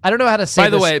 I don't know how to say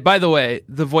this. By the way,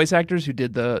 the voice actors who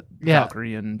did the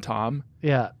Valkyrie and Tom,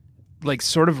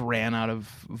 sort of ran out of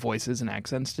voices and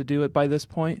accents to do it by this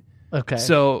point. Okay.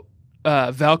 So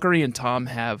Valkyrie and Tom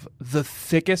have the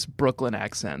thickest Brooklyn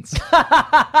accents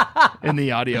in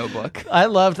the audiobook. I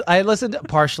listened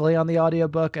partially on the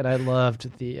audiobook and I loved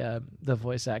the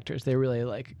voice actors. They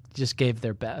really just gave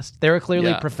their best. They were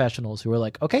clearly professionals who were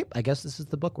like, okay, I guess this is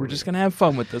the book we're just going to have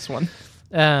fun with this one.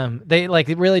 They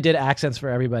really did accents for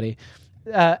everybody.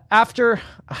 After,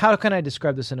 how can I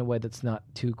describe this in a way that's not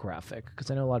too graphic?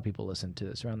 Because I know a lot of people listen to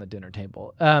this around the dinner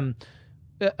table.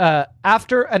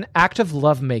 After an act of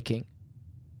lovemaking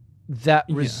that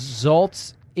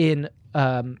results in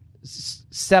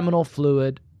seminal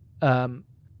fluid on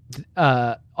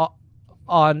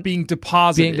being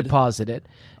deposited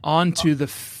onto the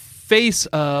face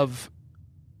of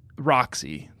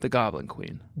Roxy, the Goblin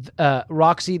Queen.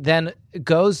 Roxy then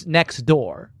goes next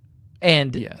door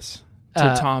and Yes.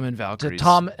 To Tom and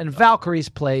Valkyrie's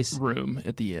place, room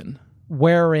at the inn.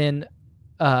 wherein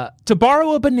To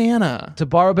borrow a banana.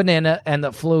 And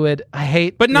the fluid. I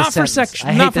hate, but not this for sentence. sexual.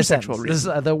 I hate Not for this sexual sentence. reasons.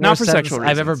 This is the Not worst for sentence sexual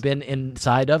I've ever reasons. been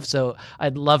inside of. So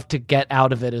I'd love to get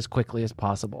out of it as quickly as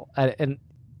possible. And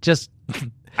just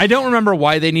I don't remember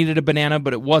why they needed a banana,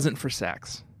 but it wasn't for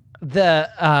sex.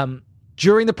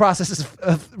 During the process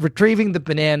of retrieving the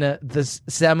banana, the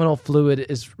seminal fluid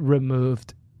is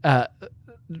removed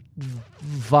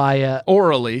via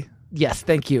Orally. Yes,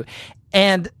 thank you.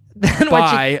 And then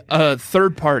by a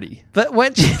third party. But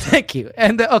when she, thank you.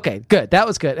 And okay, good. That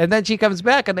was good. And then she comes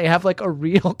back and they have like a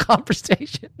real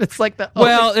conversation. It's like the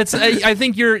I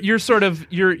think you're sort of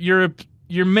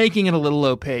you're making it a little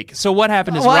opaque. So what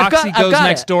happened is Roxy goes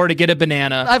next door to get a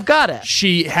banana. I've got it.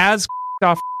 She has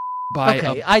off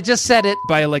by I just said it.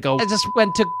 By like a I just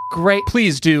went to great.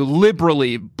 Please do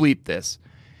liberally bleep this.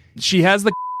 She has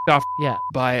the off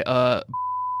by a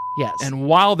yes. And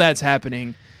while that's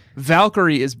happening,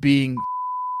 Valkyrie is being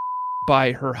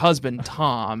by her husband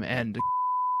Tom and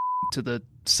to the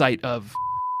site of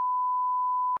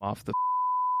off the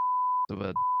of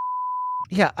a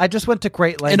I just went to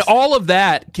great lengths. And all of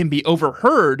that can be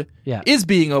overheard, is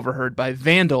being overheard by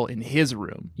Vandal in his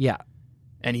room. Yeah.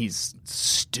 And he's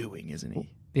stewing, isn't he?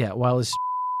 Yeah, while he's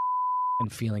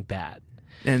and feeling bad.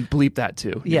 And bleep that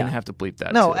too. You didn't have to bleep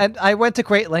that No, too. and I went to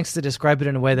great lengths to describe it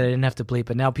in a way that I didn't have to bleep,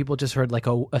 and now people just heard like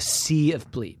a sea of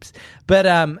bleeps.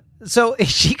 But so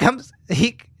she comes,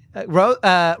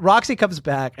 Roxy comes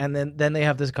back, and then they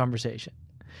have this conversation.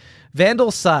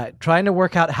 Vandal sighed, trying to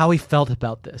work out how he felt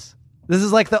about this. This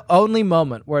is like the only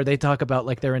moment where they talk about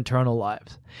like their internal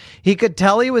lives. He could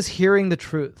tell he was hearing the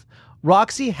truth.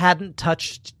 Roxy hadn't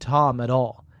touched Tom at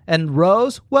all. And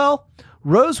Rose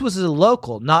was a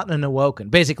local, not an awoken.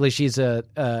 Basically, she's a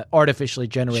artificially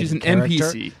generated She's an character.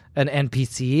 NPC. An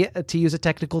NPC, to use a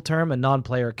technical term, a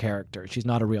non-player character. She's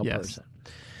not a real person.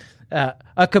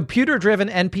 A computer-driven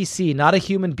NPC, not a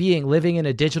human being living in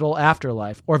a digital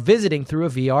afterlife or visiting through a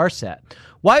VR set.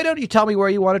 Why don't you tell me where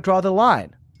you want to draw the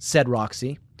line? Said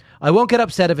Roxy. I won't get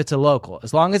upset if it's a local,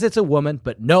 as long as it's a woman,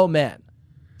 but no men,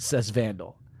 says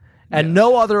Vandal. And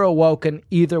no other awoken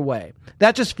either way.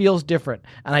 That just feels different,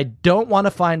 and I don't want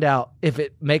to find out if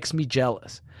it makes me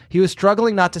jealous. He was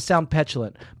struggling not to sound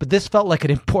petulant, but this felt like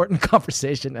an important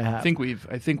conversation to have.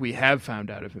 I think we have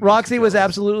found out if it Roxy was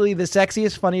absolutely the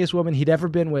sexiest, funniest woman he'd ever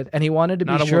been with, and he wanted to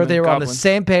be sure they were on the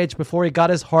same page before he got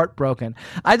his heart broken.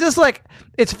 I just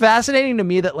it's fascinating to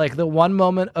me that like the one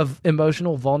moment of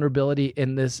emotional vulnerability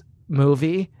in this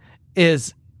movie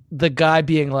is the guy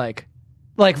being like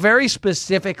very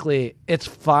specifically, it's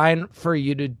fine for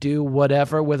you to do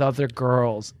whatever with other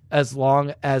girls as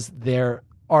long as they're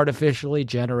artificially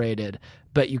generated,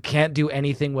 but you can't do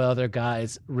anything with other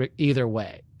guys either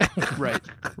way.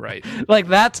 right. Like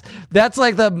that's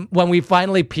like when we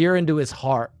finally peer into his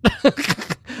heart.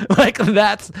 Like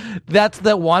that's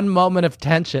the one moment of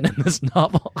tension in this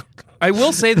novel. I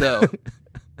will say though,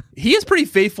 he is pretty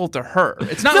faithful to her.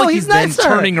 It's not like he's then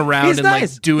turning around and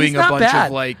like doing a bunch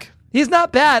of like. He's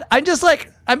not bad. I'm just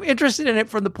I'm interested in it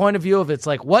from the point of view of it's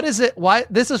like, what is it? Why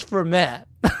this is for men?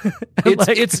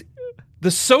 It's the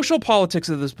social politics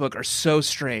of this book are so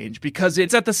strange because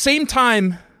it's at the same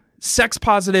time sex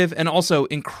positive and also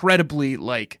incredibly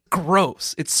like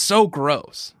gross. It's so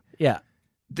gross. Yeah.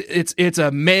 It's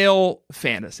a male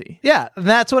fantasy. Yeah,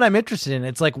 that's what I'm interested in.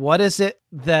 It's like, what is it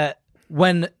that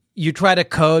when you try to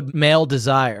code male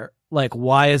desire, like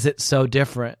why is it so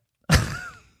different?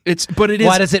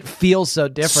 Why does it feel so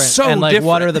different? So and like, different.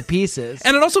 what are the pieces?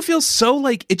 And it also feels so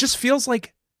like it just feels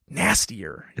like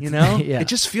nastier. You know, yeah. It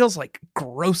just feels like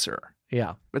grosser.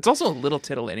 Yeah, it's also a little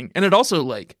titillating, and it also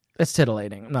like it's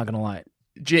titillating. I'm not gonna lie.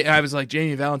 I was like,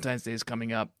 Jamie, Valentine's Day is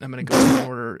coming up. I'm gonna go and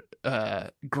order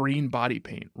green body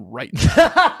paint right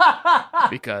now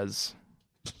because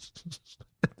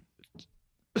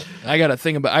I got a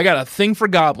thing for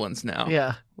goblins now.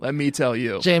 Yeah. Let me tell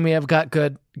you. Jamie, I've got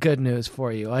good news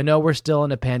for you. I know we're still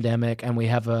in a pandemic and we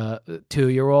have a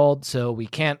 2-year-old, so we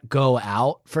can't go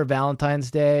out for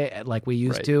Valentine's Day like we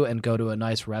used to and go to a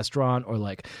nice restaurant or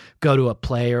like go to a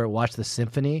play or watch the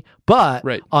symphony. But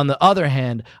on the other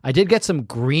hand, I did get some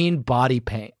green body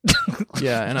paint.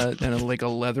 Yeah, and a like a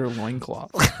leather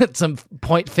loincloth. Some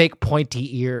fake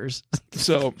pointy ears.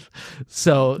 So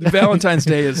Valentine's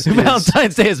Day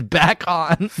is back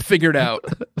on. Figured out.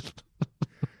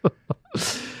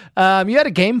 You had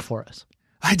a game for us.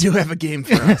 I do have a game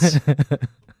for us.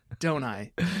 Don't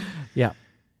I? Yeah.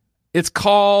 It's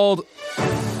called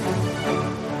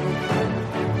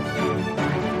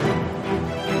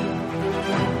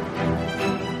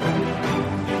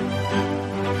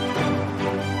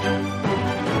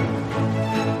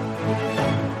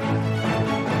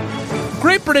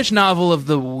Great British Novel of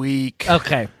the Week.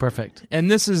 Okay, perfect. And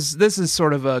this is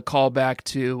sort of a callback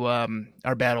to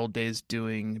our bad old days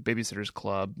doing Babysitter's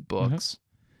Club books.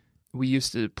 We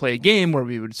used to play a game where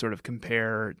we would sort of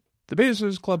compare the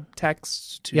Babysitter's Club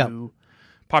texts to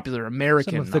popular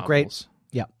American Some of the novels. great.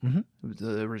 Yeah.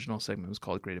 The original segment was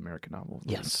called Great American Novel of the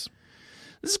Week. Yes.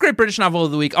 This is Great British Novel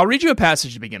of the Week. I'll read you a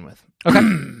passage to begin with. Okay.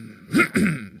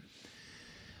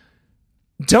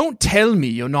 Don't tell me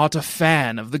you're not a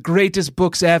fan of the greatest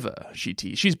books ever, she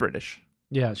teased. She's British.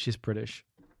 Yeah, she's British.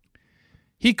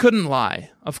 He couldn't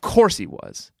lie. Of course he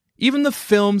was. Even the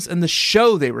films and the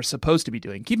show they were supposed to be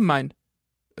doing. Keep in mind,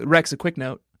 Rex, a quick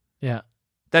note. Yeah.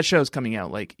 That show's coming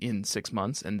out like in 6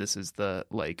 months, and this is the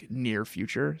like near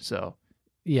future. So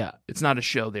Yeah. it's not a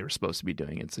show they were supposed to be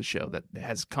doing. It's a show that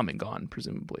has come and gone,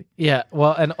 presumably. Yeah.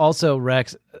 Well, and also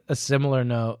Rex, a similar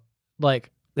note,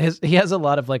 like he has a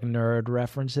lot of like nerd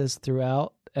references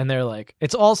throughout, and they're like,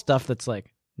 it's all stuff that's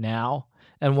like now.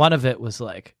 And one of it was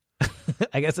like,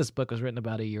 I guess this book was written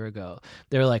about a year ago.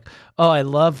 They were like, oh, I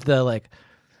love the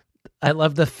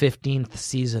 15th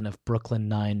season of Brooklyn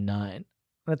Nine-Nine.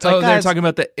 It's like, They're guys, talking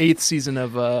about the 8th season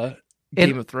of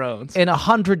Game of Thrones. in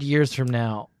 100 years from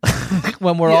now,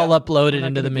 when we're all uploaded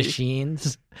into the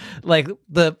machines, like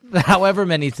the however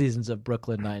many seasons of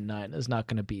Brooklyn Nine-Nine is not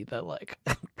going to be the like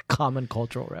common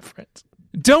cultural reference.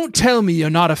 Don't tell me you're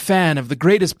not a fan of the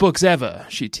greatest books ever,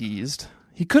 she teased.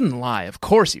 He couldn't lie. Of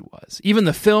course he was. Even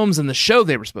the films and the show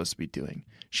they were supposed to be doing.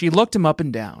 She looked him up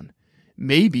and down.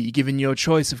 Maybe, given your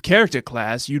choice of character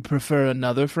class, you'd prefer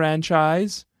another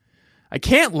franchise? I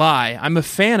can't lie. I'm a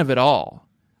fan of it all.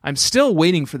 I'm still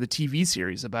waiting for the TV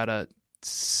series about a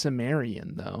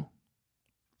Cimmerian, though.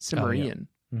 Cimmerian.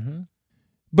 Oh, yeah. Mm-hmm.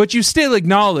 But you still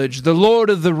acknowledge The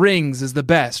Lord of the Rings is the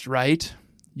best, right?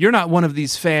 You're not one of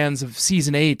these fans of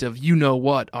Season 8 of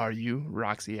You-Know-What, are you?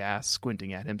 Roxy asked,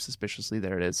 squinting at him suspiciously.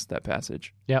 There it is, that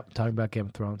passage. Yep, talking about Game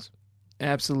of Thrones.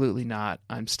 Absolutely not.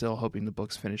 I'm still hoping the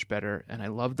books finish better, and I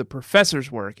love the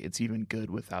professor's work. It's even good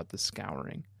without the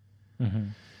scouring. Mm-hmm.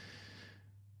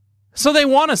 So they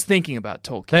want us thinking about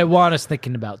Tolkien. They want us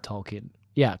thinking about Tolkien.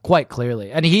 Yeah, quite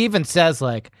clearly. And he even says,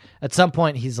 like, at some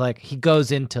point, he's like, he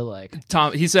goes into, like...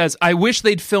 He says, I wish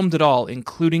they'd filmed it all,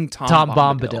 including Tom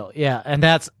Bombadil. Yeah, and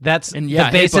that's And the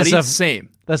yeah, basis hey buddy, of... same.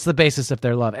 That's the basis of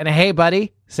their love. And hey,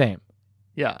 buddy, same.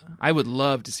 Yeah, I would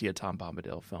love to see a Tom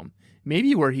Bombadil film.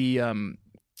 Maybe where he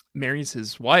marries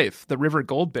his wife, the River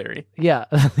Goldberry. Yeah,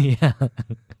 yeah.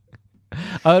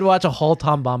 I would watch a whole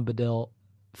Tom Bombadil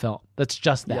film. That's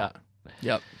just that. Yeah.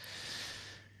 Yep.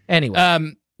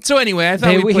 Anyway. So anyway, I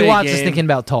thought he we'd play wants a us game. thinking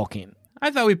about Tolkien.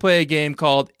 I thought we'd play a game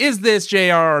called Is This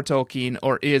J.R.R. Tolkien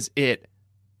or Is It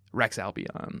Rex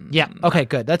Albion? Yeah. Okay,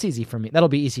 good. That's easy for me. That'll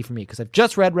be easy for me because I've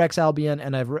just read Rex Albion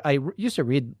and I used to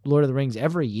read Lord of the Rings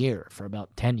every year for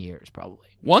about 10 years probably.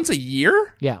 Once a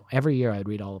year? Yeah, every year I'd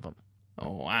read all of them.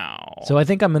 Oh, wow. So I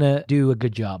think I'm going to do a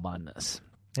good job on this.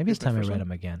 Maybe it's time I first read one?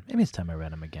 them again.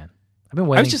 I've been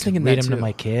waiting just to thinking read that them to too.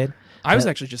 my kid. I was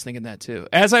actually just thinking that too.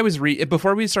 As I was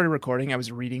before we started recording, I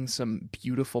was reading some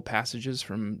beautiful passages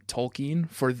from Tolkien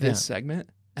for this segment.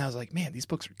 And I was like, man, these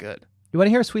books are good. You want to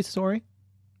hear a sweet story?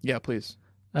 Yeah, please.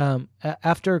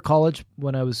 After college,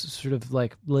 when I was sort of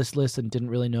like listless and didn't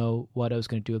really know what I was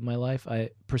going to do with my life, I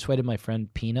persuaded my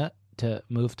friend Peanut to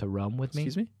move to Rome with me.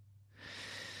 Excuse me?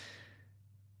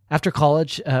 After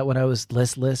college, when I was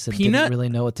listless and Peanut? didn't really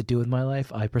know what to do with my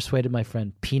life, I persuaded my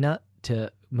friend Peanut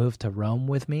to move to Rome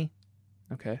with me.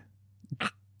 Okay.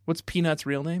 What's Peanut's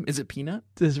real name? Is it Peanut?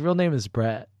 His real name is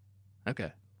Brett.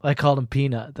 Okay. I called him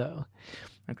Peanut, though.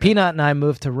 Okay. Peanut and I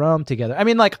moved to Rome together. I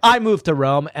mean, like, I moved to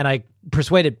Rome, and I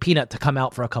persuaded Peanut to come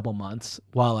out for a couple months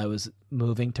while I was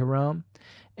moving to Rome.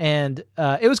 And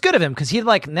it was good of him, because he,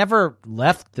 like, never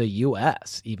left the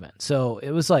U.S., even. So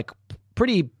it was, like,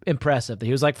 pretty impressive that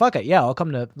he was like, fuck it, yeah, I'll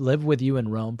come to live with you in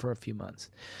Rome for a few months.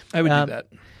 I would do that.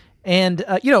 And,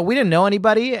 we didn't know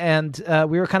anybody, and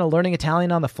we were kind of learning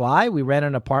Italian on the fly. We ran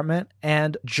an apartment,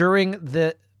 and during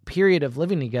the period of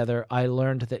living together, I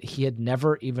learned that he had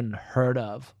never even heard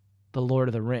of The Lord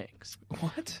of the Rings.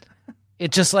 What?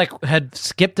 It just, like, had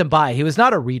skipped him by. He was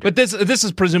not a reader. But this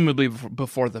is presumably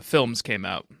before the films came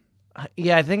out.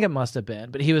 Yeah, I think it must have been.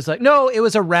 But he was like, no, it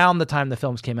was around the time the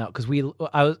films came out, because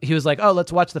he was like, oh,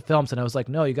 let's watch the films. And I was like,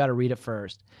 no, you got to read it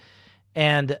first.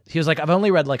 And he was like, I've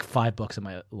only read like 5 books in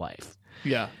my life.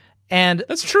 Yeah. And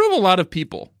That's true of a lot of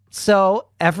people. so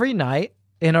every night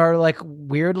in our like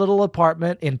weird little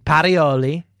apartment in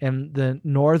Parioli in the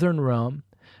northern Rome,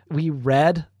 we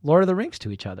read Lord of the Rings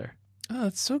to each other. Oh,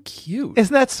 that's so cute.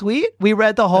 Isn't that sweet? We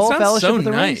read the whole sounds Fellowship so of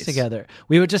the Rings nice. together.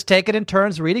 We would just take it in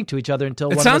turns reading to each other until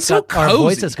It one of sounds us so got, our cozy.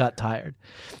 voices got tired.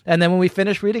 And then when we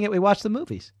finished reading it, we watched the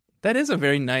movies. That is a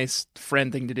very nice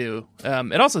friend thing to do.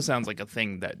 It also sounds like a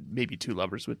thing that maybe two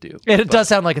lovers would do. And it does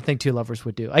sound like a thing two lovers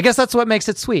would do. I guess that's what makes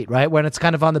it sweet, right? When it's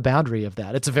kind of on the boundary of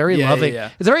that. It's a very loving, yeah.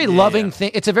 it's a very Yeah, loving yeah.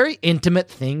 thing. It's a very intimate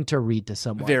thing to read to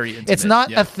someone. Very intimate, It's not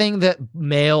yeah. a thing that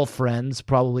male friends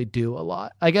probably do a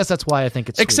lot. I guess that's why I think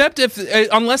it's sweet. Except if,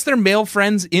 unless they're male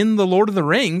friends in the Lord of the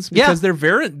Rings, because they're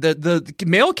very the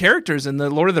male characters in the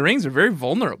Lord of the Rings are very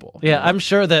vulnerable. Yeah, I'm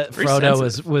sure that Very Frodo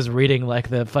sensitive. was reading like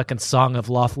the fucking Song of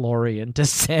Lothlorien to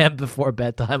Sam before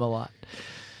bedtime a lot.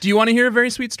 Do you want to hear a very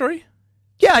sweet story?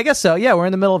 Yeah, I guess so. Yeah, we're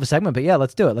in the middle of a segment, but yeah,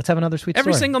 let's do it. Let's have another sweet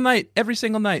Every story.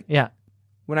 single night, Yeah,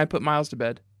 when I put Miles to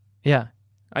bed, yeah.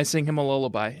 I sing him a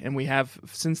lullaby, and we have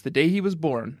since the day he was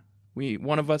born.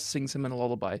 One of us sings him a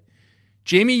lullaby.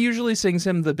 Jamie usually sings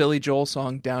him the Billy Joel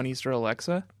song "Down Easter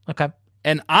Alexa," Okay.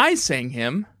 and I sang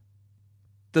him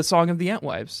the song of the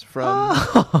Entwives from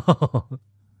Oh,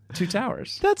 Two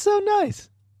Towers. that's so nice.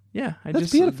 Yeah,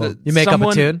 That's beautiful. You make up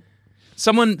a tune?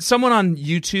 Someone on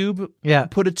YouTube Yeah,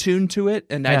 put a tune to it,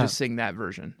 and I Yeah. just sing that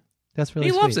version. that's really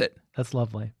He sweet. loves it. That's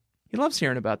lovely. He loves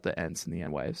hearing about the Ents and the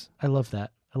Entwives. I love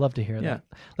that. I love to hear Yeah. that.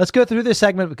 Let's go through this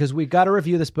segment because we got to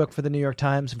review this book for the New York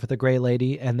Times and for the Gray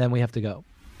Lady, and then we have to go.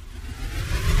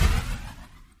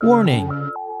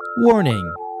 Warning.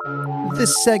 Warning.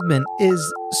 This segment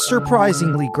is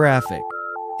surprisingly graphic.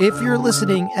 If you're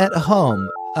listening at home,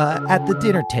 at the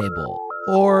dinner table,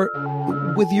 or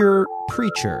with your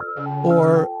preacher,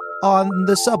 or on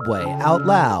the subway out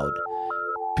loud,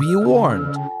 be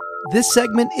warned. This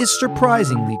segment is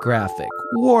surprisingly graphic.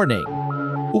 Warning.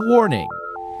 Warning.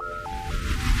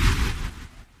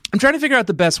 I'm trying to figure out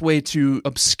the best way to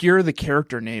obscure the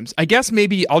character names. I guess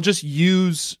maybe I'll just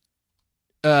use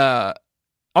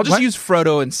use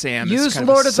Frodo and Sam. as Use kind of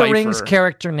Lord a of the cipher. Rings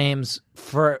character names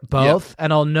for both,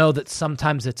 and I'll know that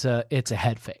sometimes it's a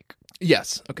head fake.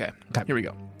 Yes. Okay. Here we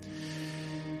go.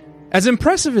 As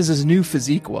impressive as his new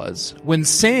physique was, when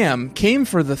Sam came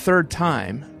for the third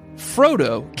time,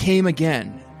 Frodo came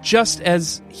again, just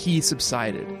as he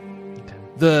subsided.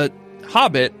 The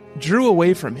Hobbit drew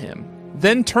away from him,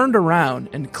 then turned around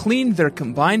and cleaned their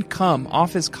combined cum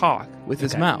off his cock with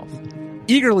his mouth,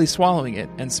 eagerly swallowing it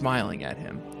and smiling at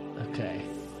him. Okay.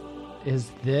 Is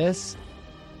this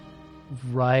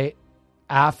right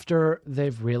after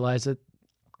they've realized that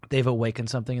they've awakened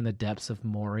something in the depths of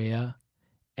Moria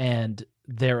and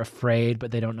they're afraid, but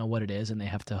they don't know what it is, and they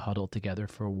have to huddle together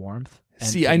for warmth? And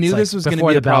See, I knew it's this like was going to before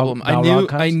be the a problem. Balrog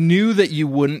comes? I knew that you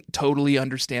wouldn't totally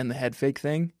understand the head fake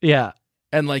thing, Yeah.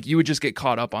 and like you would just get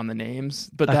caught up on the names.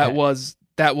 But Okay. that was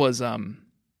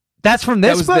That's from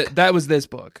this book? that was this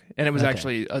book, and it was Okay.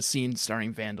 actually a scene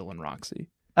starring Vandal and Roxy.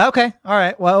 Okay. All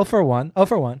right. Well, 0 for 1. 0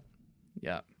 for 1.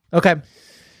 Yeah. Okay.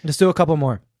 Let's do a couple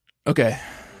more. Okay.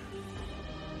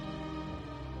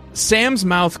 Sam's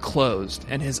mouth closed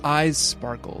and his eyes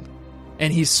sparkled,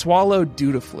 and he swallowed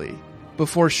dutifully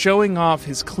before showing off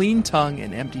his clean tongue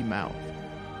and empty mouth.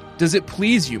 Does it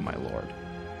please you, my lord?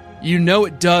 You know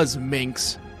it does,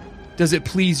 minx. Does it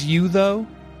please you, though?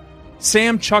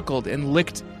 Sam chuckled and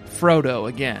licked Frodo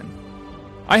again.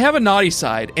 I have a naughty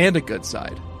side and a good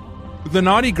side. The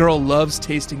naughty girl loves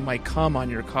tasting my cum on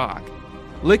your cock,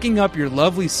 licking up your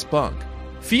lovely spunk,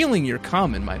 feeling your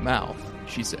cum in my mouth,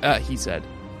 he said,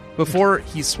 before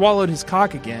he swallowed his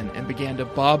cock again and began to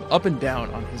bob up and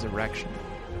down on his erection.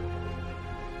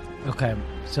 Okay,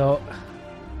 so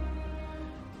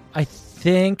I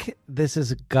think this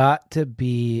has got to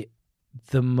be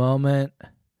the moment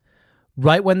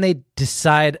right when they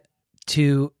decide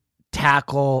to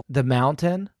tackle the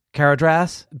mountain,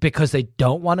 Caradhras, because they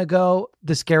don't want to go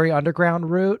the scary underground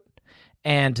route,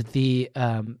 and the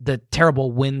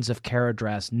terrible winds of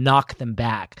Caradhras knock them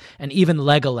back, and even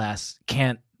Legolas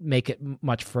can't make it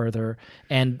much further,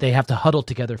 and they have to huddle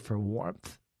together for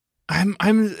warmth. I'm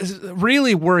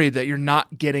really worried that you're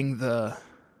not getting the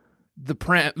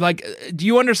like. Do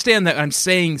you understand that I'm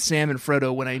saying Sam and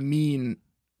Frodo when I mean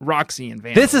Roxy and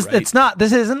Vandal? Right?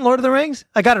 This isn't Lord of the Rings?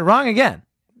 I got it wrong again.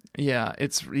 Yeah,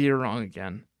 you're wrong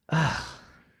again.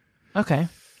 Okay.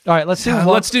 All right, let's do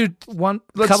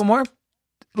couple more.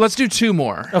 Let's do two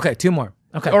more. Okay, 2 more.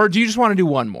 Okay. Or do you just want to do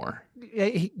one more?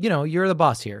 You know, you're the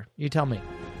boss here. You tell me.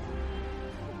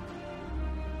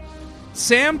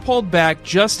 Sam pulled back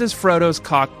just as Frodo's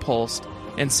cock pulsed,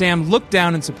 and Sam looked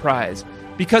down in surprise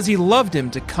because he loved him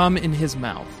to come in his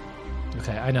mouth.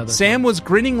 Okay, I know this. Sam was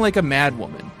grinning like a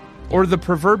madwoman, or the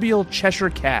proverbial Cheshire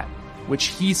cat, which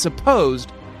he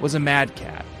supposed was a mad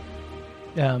cat.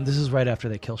 This is right after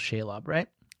they kill Shelob, right?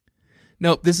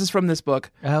 Nope, this is from this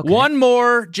book. Okay. One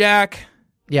more, Jack.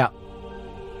 Yeah.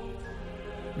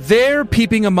 There,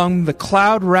 peeping among the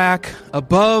cloud rack,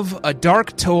 above a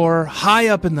dark tor high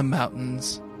up in the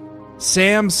mountains,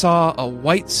 Sam saw a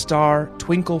white star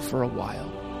twinkle for a while.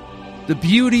 The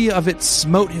beauty of it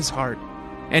smote his heart,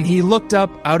 and he looked up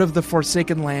out of the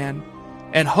forsaken land,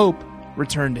 and hope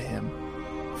returned to him.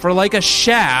 For like a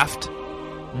shaft,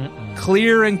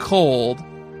 clear and cold,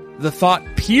 the thought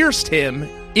pierced him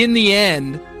in the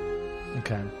end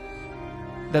Okay.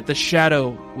 that the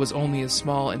shadow was only a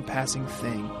small and passing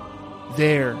thing.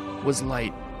 There was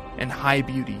light and high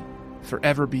beauty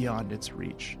forever beyond its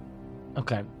reach.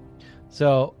 Okay.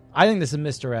 So I think this is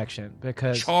misdirection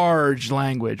because Charged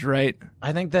language, right?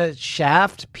 I think the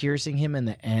shaft piercing him in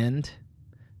the end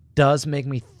does make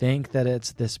me think that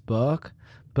it's this book,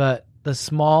 but the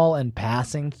small and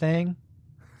passing thing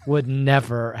would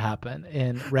never happen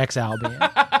in Rex Albion.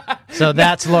 So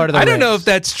that's Lord of the Rings. I don't know if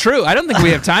that's true. I don't think we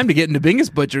have time to get into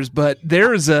Bingus Butchers, but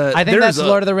there's a... I think that's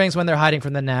Lord of the Rings when they're hiding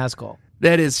from the Nazgul.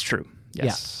 That is true.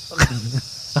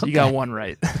 Yes. You got one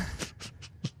right.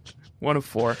 1 of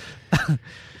 4.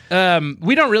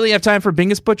 We don't really have time for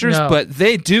Bingus Butchers, No. but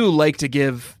they do like to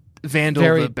give Vandal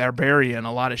Very- the Barbarian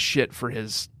a lot of shit for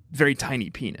his very tiny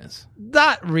penis.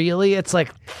 Not really. It's like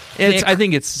It's. thick. I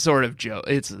think it's sort of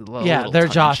It's a little, yeah, they're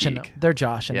joshing tongue-in-cheek. them. They're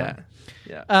joshing Yeah.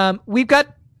 them. Yeah. We've got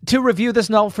to review this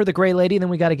novel for the Grey Lady, and then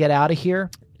we got to get out of here.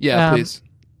 Yeah, please.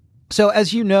 So,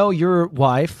 as you know, your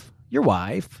wife,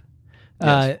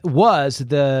 Yes. was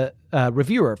the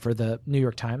reviewer for the New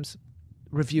York Times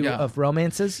review Yeah. of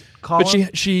romances column.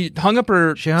 But she hung up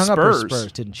her She hung spurs. up her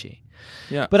spurs, didn't she?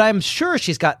 Yeah. But I'm sure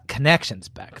she's got connections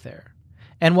back there.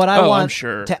 And what I Oh, I'm want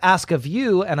sure. to ask of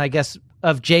you, and I guess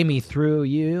of Jamie through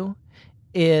you,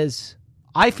 is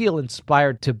I feel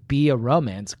inspired to be a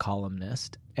romance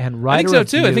columnist and write I think a so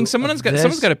too. I review think someone's of got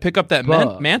this to pick up that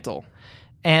book. mantle.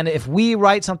 And if we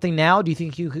write something now, do you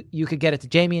think you could get it to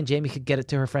Jamie, and Jamie could get it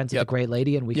to her friends at Yep. the Great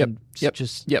Lady, and we Yep. can Yep.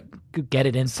 just Yep. get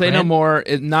it in Say print? no more.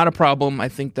 Not a problem. I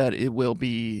think that it will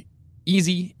be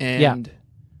easy, and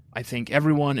I think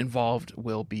everyone involved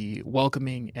will be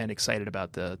welcoming and excited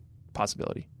about the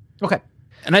possibility. Okay.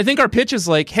 And I think our pitch is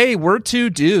like, hey, we're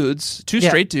two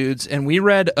straight dudes, and we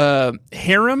read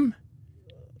Harem,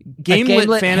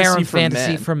 Gamelit harem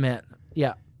fantasy for men.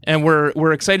 Yeah. and we're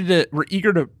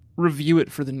eager to review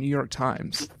it for the New York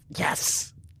Times.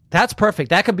 Yes. That's perfect.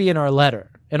 That could be in our letter,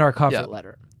 in our comfort Yep.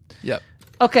 letter. Yep.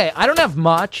 Okay, I don't have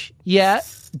much yet,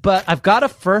 but I've got a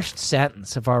first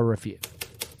sentence of our review,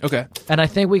 Okay. and I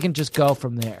think we can just go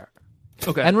from there.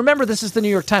 Okay. And remember, this is the New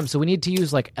York Times, so we need to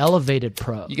use like elevated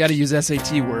prose. You got to use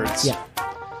SAT words. Yeah.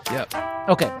 Yep.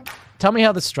 Okay, tell me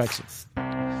how this strikes you.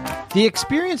 The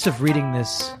experience of reading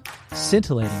this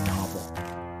scintillating novel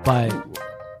by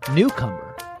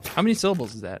newcomer. How many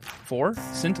syllables is that? 4?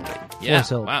 Scintillating. Yeah.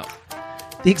 syllables. Wow.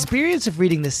 The experience of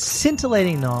reading this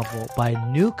scintillating novel by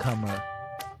newcomer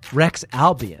Rex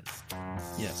Albion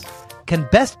Yes. can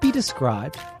best be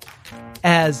described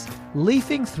as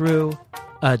leafing through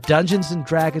a Dungeons &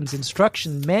 Dragons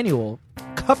instruction manual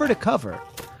cover to cover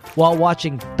while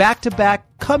watching back-to-back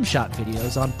cum shot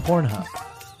videos on Pornhub.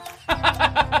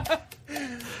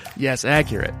 Yes,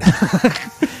 accurate.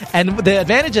 And the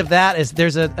advantage of that is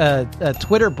there's a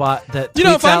Twitter bot that You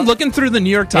know, if tweets I'm out- looking through the New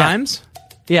York Times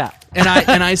yeah. and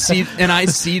I see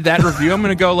that review, I'm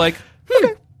going to go like,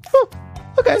 okay,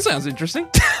 that sounds interesting.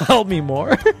 Tell me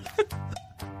more.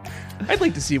 I'd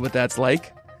like to see what that's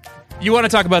like. You want to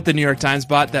talk about the New York Times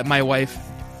bot that my wife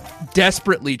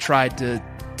desperately tried to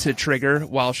trigger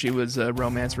while she was a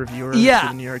romance reviewer Yeah. for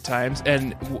the New York Times,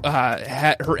 and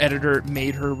her editor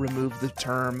made her remove the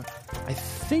term, I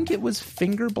think it was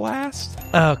finger blast.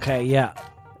 Okay, yeah.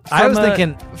 I was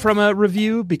thinking... From a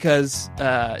review because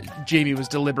Jamie was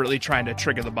deliberately trying to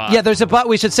trigger the bot. Yeah, there's a bot.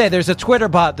 We should say there's a Twitter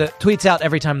bot that tweets out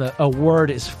every time a word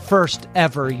is first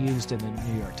ever used in the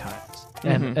New York Times.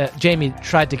 And Jamie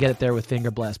tried to get it there with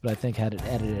finger blast, but I think had it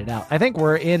edited out. I think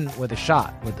we're in with a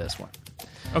shot with this one.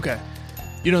 Okay.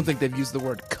 You don't think they've used the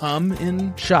word cum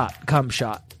in? Cum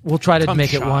shot. We'll try to Cum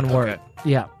make it shot, one word. okay.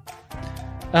 Yeah.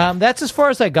 That's as far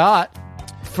as I got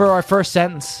for our first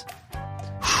sentence.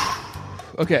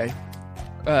 Okay.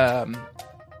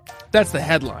 That's the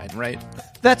headline, right?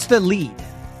 That's the lead.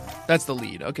 That's the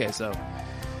lead. Okay, so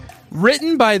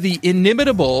written by the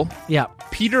inimitable Yeah.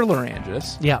 Peter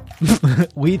Larangis. Yeah.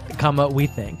 we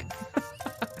think.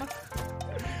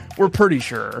 We're pretty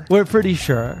sure. We're pretty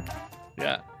sure.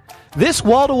 Yeah. This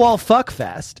wall-to-wall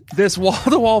fuckfest. This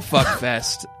wall-to-wall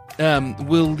fuckfest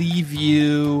will leave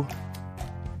you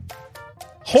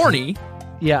horny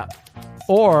Yeah.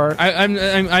 Or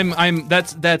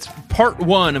That's part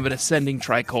one of an ascending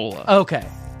tricola. okay,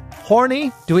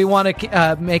 horny. Do we want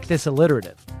to make this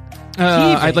alliterative?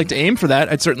 I'd like to aim for that.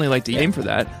 I'd certainly like to aim for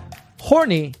that.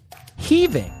 Horny,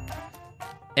 heaving,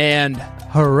 And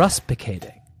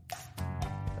haruspicating.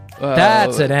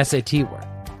 That's an SAT word.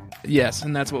 yes,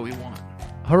 and that's what we want.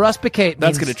 Haruspicate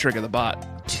That's means going to trigger the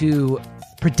bot. to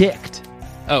predict.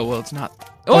 Oh well, it's not.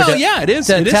 Or Well, to- yeah, it is.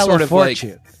 to It is tell sort a of like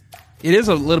fortune. it is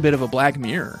a little bit of a Black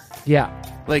Mirror. Yeah.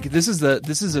 Like this is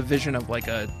a vision of like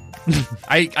a.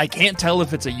 I can't tell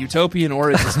if it's a utopian or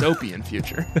a dystopian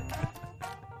future.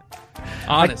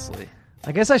 Honestly.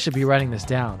 I guess I should be writing this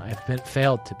down. I've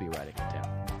failed to be writing it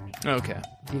down. Okay.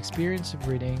 The experience of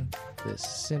reading this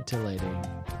scintillating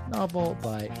novel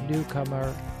by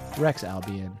newcomer Rex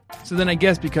Albion. So then I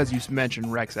guess because you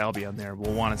mentioned Rex Albion there,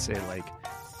 we'll want to say like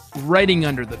writing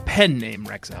under the pen name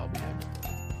Rex Albion,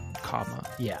 comma,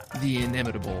 Yeah. the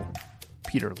inimitable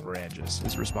Peter Larangis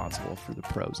is responsible for the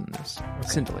prose in this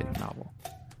scintillating novel.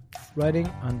 Writing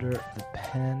under the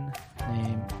pen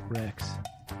name Rex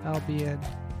Albion,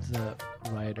 the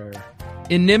writer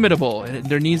Inimitable. And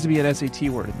there needs to be an SAT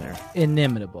word in there.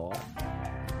 inimitable.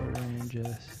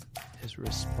 Larangis is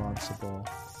responsible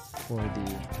for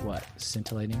the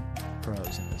scintillating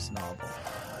prose in this novel.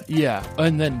 Yeah,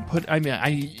 and then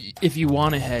if you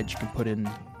want a hedge, you can put in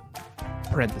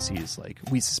parentheses like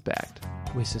we suspect.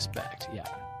 We suspect, yeah.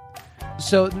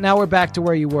 So now we're back to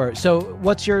where you were. So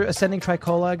what's your ascending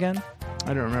tricola again? I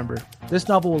don't remember. This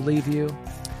novel will leave you.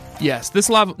 Yes, this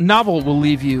novel will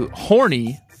leave you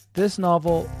horny. This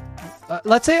novel,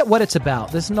 let's say what it's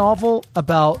about. This novel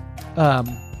about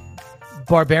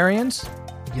barbarians.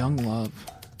 Young love.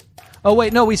 Oh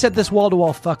wait, no, we said this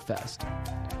wall-to-wall fuckfest.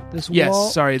 This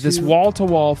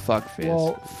wall-to-wall fuckfest.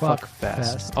 Wall fuck Fuckfest.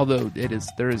 fest. Although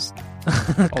there is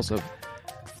also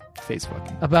face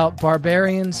fucking. about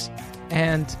barbarians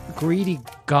and greedy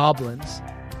goblins.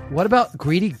 What about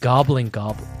greedy gobbling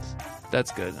goblins?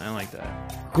 That's good. I like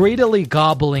that. Greedily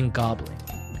gobbling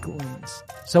goblins.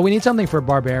 So we need something for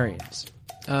barbarians.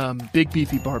 Big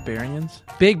beefy barbarians.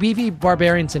 Big beefy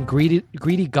barbarians and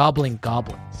greedy gobbling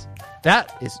goblins.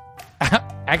 That is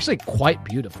actually quite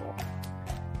beautiful.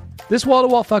 This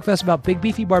wall-to-wall fuckfest about big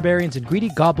beefy barbarians and greedy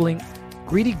gobbling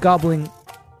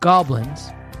goblins.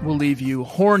 Will leave you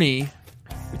horny.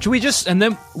 Should we just And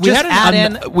then we Just had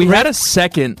add had a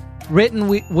second. written?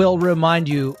 We will remind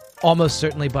you almost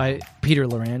certainly by Peter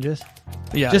Larangis,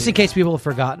 Yeah. just in case people have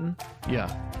forgotten. Yeah.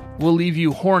 Will leave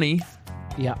you horny.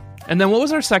 Yeah, And then what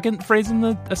was our second phrase in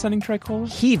the ascending tricola?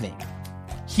 heaving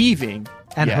Heaving.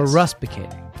 and yes.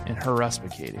 haruspicating. And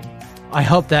haruspicating. I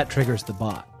hope that triggers the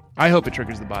bot. I hope it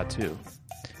triggers the bot too.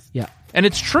 Yeah, And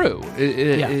it's true.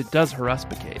 Yeah. It does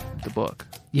haruspicate the book.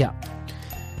 yeah.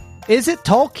 Is it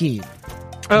Tolkien?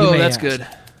 Oh, may that's ask. good.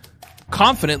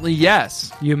 Confidently,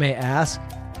 yes. You may ask.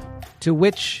 To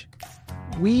which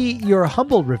we, your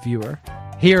humble reviewer,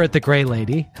 here at the Grey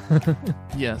Lady,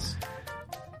 Yes.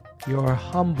 your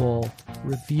humble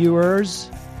reviewers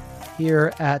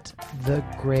here at the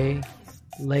Grey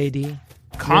Lady,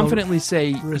 Confidently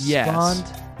say respond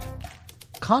yes.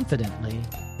 confidently,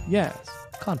 Yes.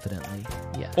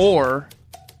 yes. Or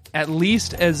at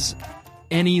least as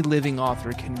any living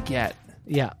author can get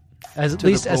yeah, as at to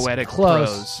least the as poetic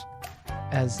close prose.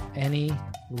 as any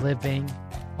living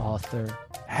author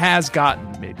Has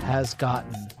gotten, maybe. has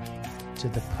gotten to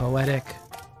the poetic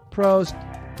prose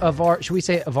of our, should we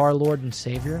say, of our Lord and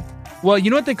Savior? Well, you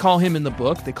know what they call him in the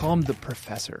book? They call him the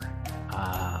professor.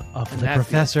 Of And the that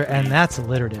professor, feels pretty- and that's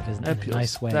alliterative, isn't That it? feels, A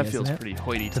nice way, that isn't feels it? pretty To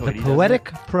hoity-toity. the poetic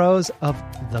prose of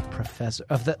the professor.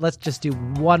 Of the, let's just do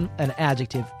an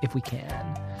adjective if we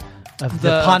can. Of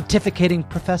the pontificating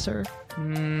professor.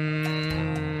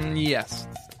 Yes.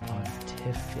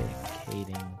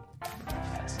 Pontificating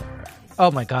professor.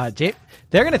 Oh my God,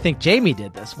 they're gonna think Jamie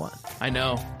did this one. I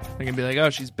know. They're going to be like, oh,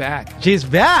 she's back. She's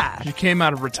back. She came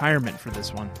out of retirement for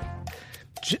this one.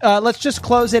 Let's just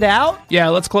close it out. Yeah,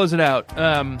 let's close it out.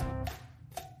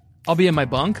 I'll be in my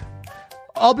bunk.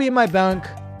 I'll be in my bunk.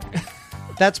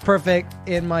 That's perfect.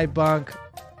 In my bunk.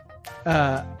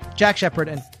 Jack Shepard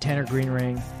and Tanner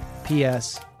Greenring.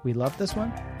 P.S. We love this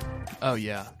one. Oh,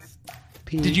 yeah.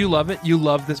 Did you love it? You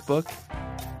loved this book?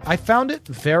 I found it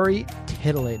very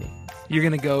titillating. You're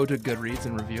going to go to Goodreads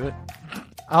and review it?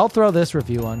 I'll throw this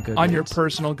review on Goodreads. On your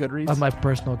personal Goodreads? On my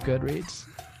personal Goodreads.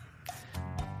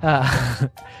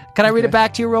 Can I read it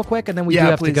back to you real quick, and then we do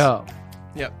have to go?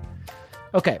 Yep.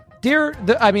 Okay. Dear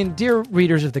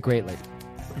readers of The Great Lady,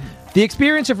 the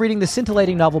experience of reading the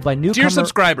scintillating novel by newcomer... Dear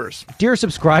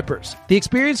subscribers, the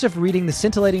experience of reading the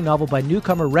scintillating novel by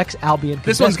newcomer Rex Albion...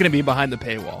 this one's going to be behind the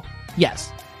paywall.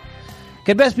 Yes.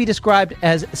 can best be described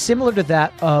as similar to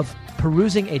that of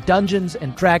perusing a Dungeons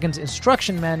 & Dragons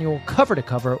instruction manual cover to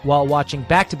cover while watching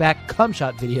back-to-back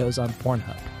cumshot videos on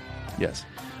Pornhub. Yes.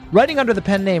 Writing under the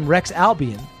pen name Rex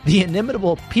Albion, the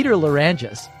inimitable Peter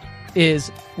Larangis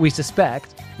is, we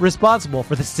suspect, responsible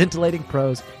for the scintillating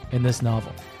prose in this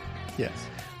novel. Yes.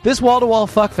 This wall-to-wall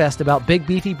fuckfest about big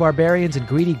beefy barbarians and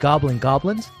greedy gobbling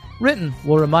goblins, written,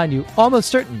 we'll remind you, almost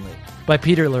certainly by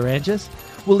Peter Larangis,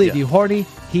 will leave you horny,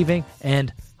 heaving,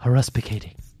 and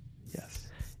haruspicating. Yes.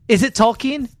 Is it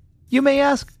Tolkien, you may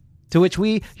ask? To which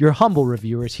we, your humble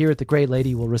reviewers here at The Grey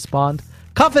Lady, will respond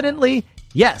confidently,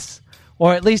 yes,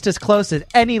 or at least as close as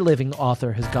any living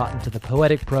author has gotten to the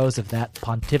poetic prose of that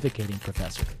pontificating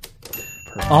professor.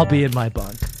 I'll be in my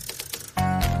bunk.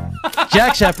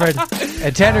 Jack Shepard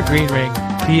and Tanner Greenring,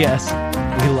 P.S.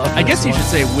 We love I guess you should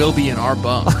say we'll be in our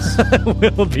bunks.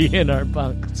 We'll be in our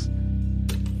bunks.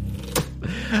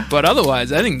 But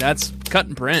otherwise, I think that's cut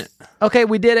and print. Okay,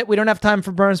 we did it. We don't have time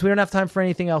for burns. We don't have time for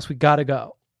anything else. We gotta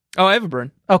go. Oh, I have a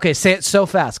burn. Okay, say it so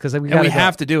fast because we gotta And we go.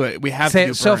 have to do it. We have Say to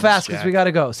do it so burns, fast because Jack. we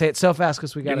gotta go. Say it so fast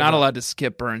because we gotta You're not go. allowed to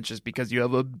skip burns just because you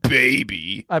have a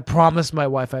baby. I promised my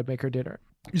wife I'd make her dinner.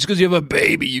 Just because you have a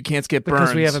baby, you can't skip burns.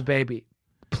 Because we have a baby.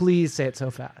 Please say it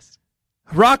so fast.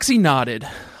 Roxy nodded.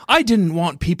 I didn't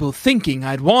want people thinking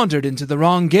I'd wandered into the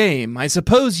wrong game. I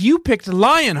suppose you picked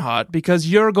Lionheart because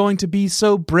you're going to be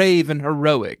so brave and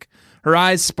heroic. Her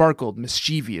eyes sparkled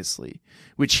mischievously,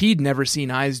 which he'd never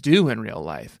seen eyes do in real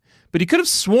life. But he could have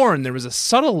sworn there was a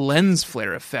subtle lens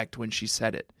flare effect when she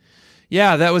said it.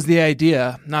 Yeah, that was the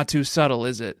idea. Not too subtle,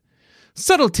 is it?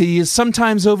 Subtlety is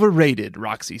sometimes overrated,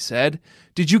 Roxy said.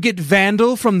 Did you get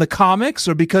Vandal from the comics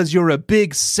or because you're a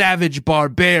big savage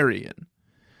barbarian?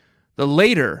 The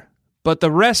later, but the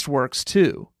rest works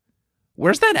too.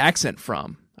 Where's that accent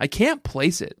from? I can't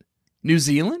place it. New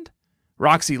Zealand?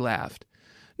 Roxy laughed.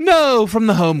 No, from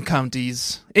the home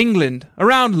counties. England,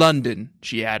 around London,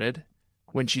 she added,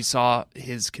 when she saw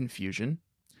his confusion.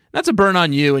 That's a burn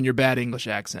on you and your bad English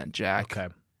accent, Jack.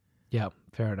 Okay. Yeah,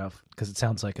 fair enough. Because it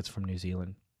sounds like it's from New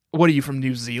Zealand. What are you, from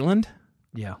New Zealand?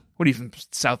 Yeah. What are you, from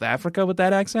South Africa with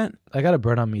that accent? I got a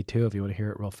burn on me too if you want to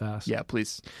hear it real fast. Yeah,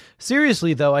 please.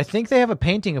 Seriously, though, I think they have a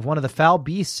painting of one of the foul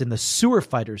beasts in the Sewer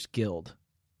Fighters Guild.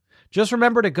 Just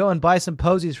remember to go and buy some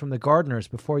posies from the gardeners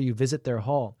before you visit their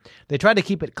hall. They try to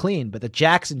keep it clean, but the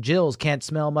Jacks and Jills can't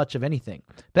smell much of anything.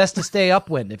 Best to stay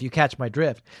upwind if you catch my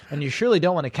drift, and you surely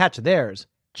don't want to catch theirs.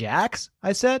 Jacks?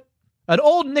 I said. An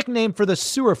old nickname for the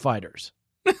sewer fighters.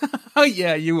 Oh,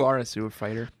 yeah, you are a sewer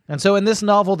fighter. And so in this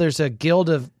novel, there's a guild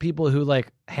of people who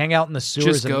like hang out in the sewers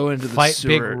Just go into the fight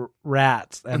sewer big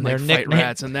rats, and their like fight nickname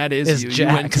rats, and that is is you. You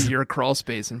went Jax. to your crawl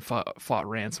space and fought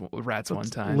rats one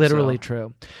time. Literally so.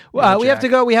 true. Yeah, We have to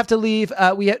Jack. go. We have to leave.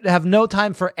 We have no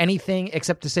time for anything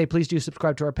except to say, please do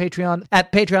subscribe to our Patreon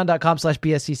at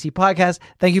patreon.com/BSCC podcast.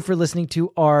 Thank you for listening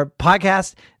to our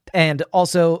podcast. And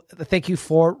also, thank you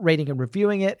for rating and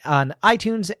reviewing it on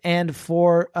iTunes and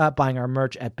for buying our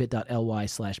merch at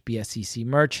bit.ly/BSCC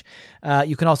merch.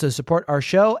 You can also support our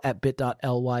show at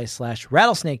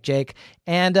bit.ly/rattlesnakejake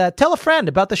and tell a friend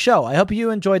about the show. I hope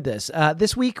you enjoyed this.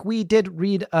 This week, we did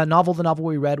read a novel. The novel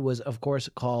we read was, of course,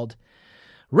 called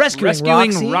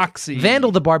Rescuing Roxy.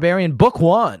 Vandal the Barbarian, Book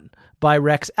 1. By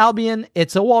Rex Albion.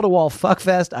 It's a wall-to-wall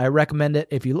fuckfest. I recommend it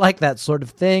if you like that sort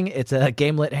of thing. It's a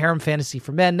game-lit harem fantasy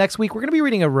for men. Next week, we're going to be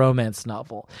reading a romance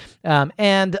novel.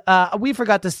 And we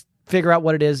forgot to figure out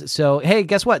what it is. So, hey,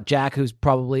 guess what? Jack, who's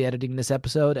probably editing this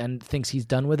episode and thinks he's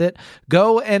done with it,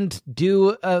 go and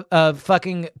do a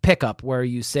fucking pickup where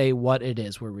you say what it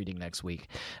is we're reading next week.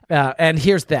 And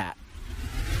here's that.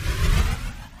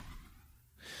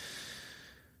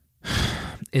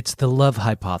 It's The Love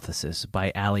Hypothesis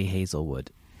by Allie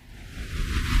Hazelwood.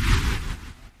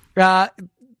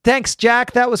 Thanks,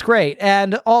 Jack. That was great.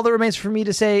 And all that remains for me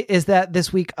to say is that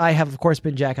this week I have, of course,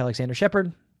 been Jack Alexander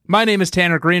Shepard. My name is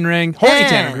Tanner Greenring. Horny Hey.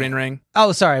 Tanner Greenring.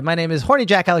 Oh, sorry. My name is Horny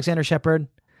Jack Alexander Shepard.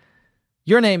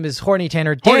 Your name is Horny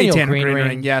Tanner Horny Daniel Tanner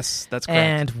Greenring. Yes, that's correct.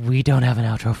 And we don't have an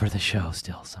outro for the show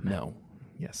still somehow. No.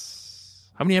 Yes.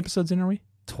 How many episodes in are we?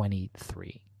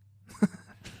 23.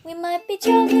 We might be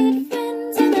childhood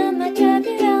friends.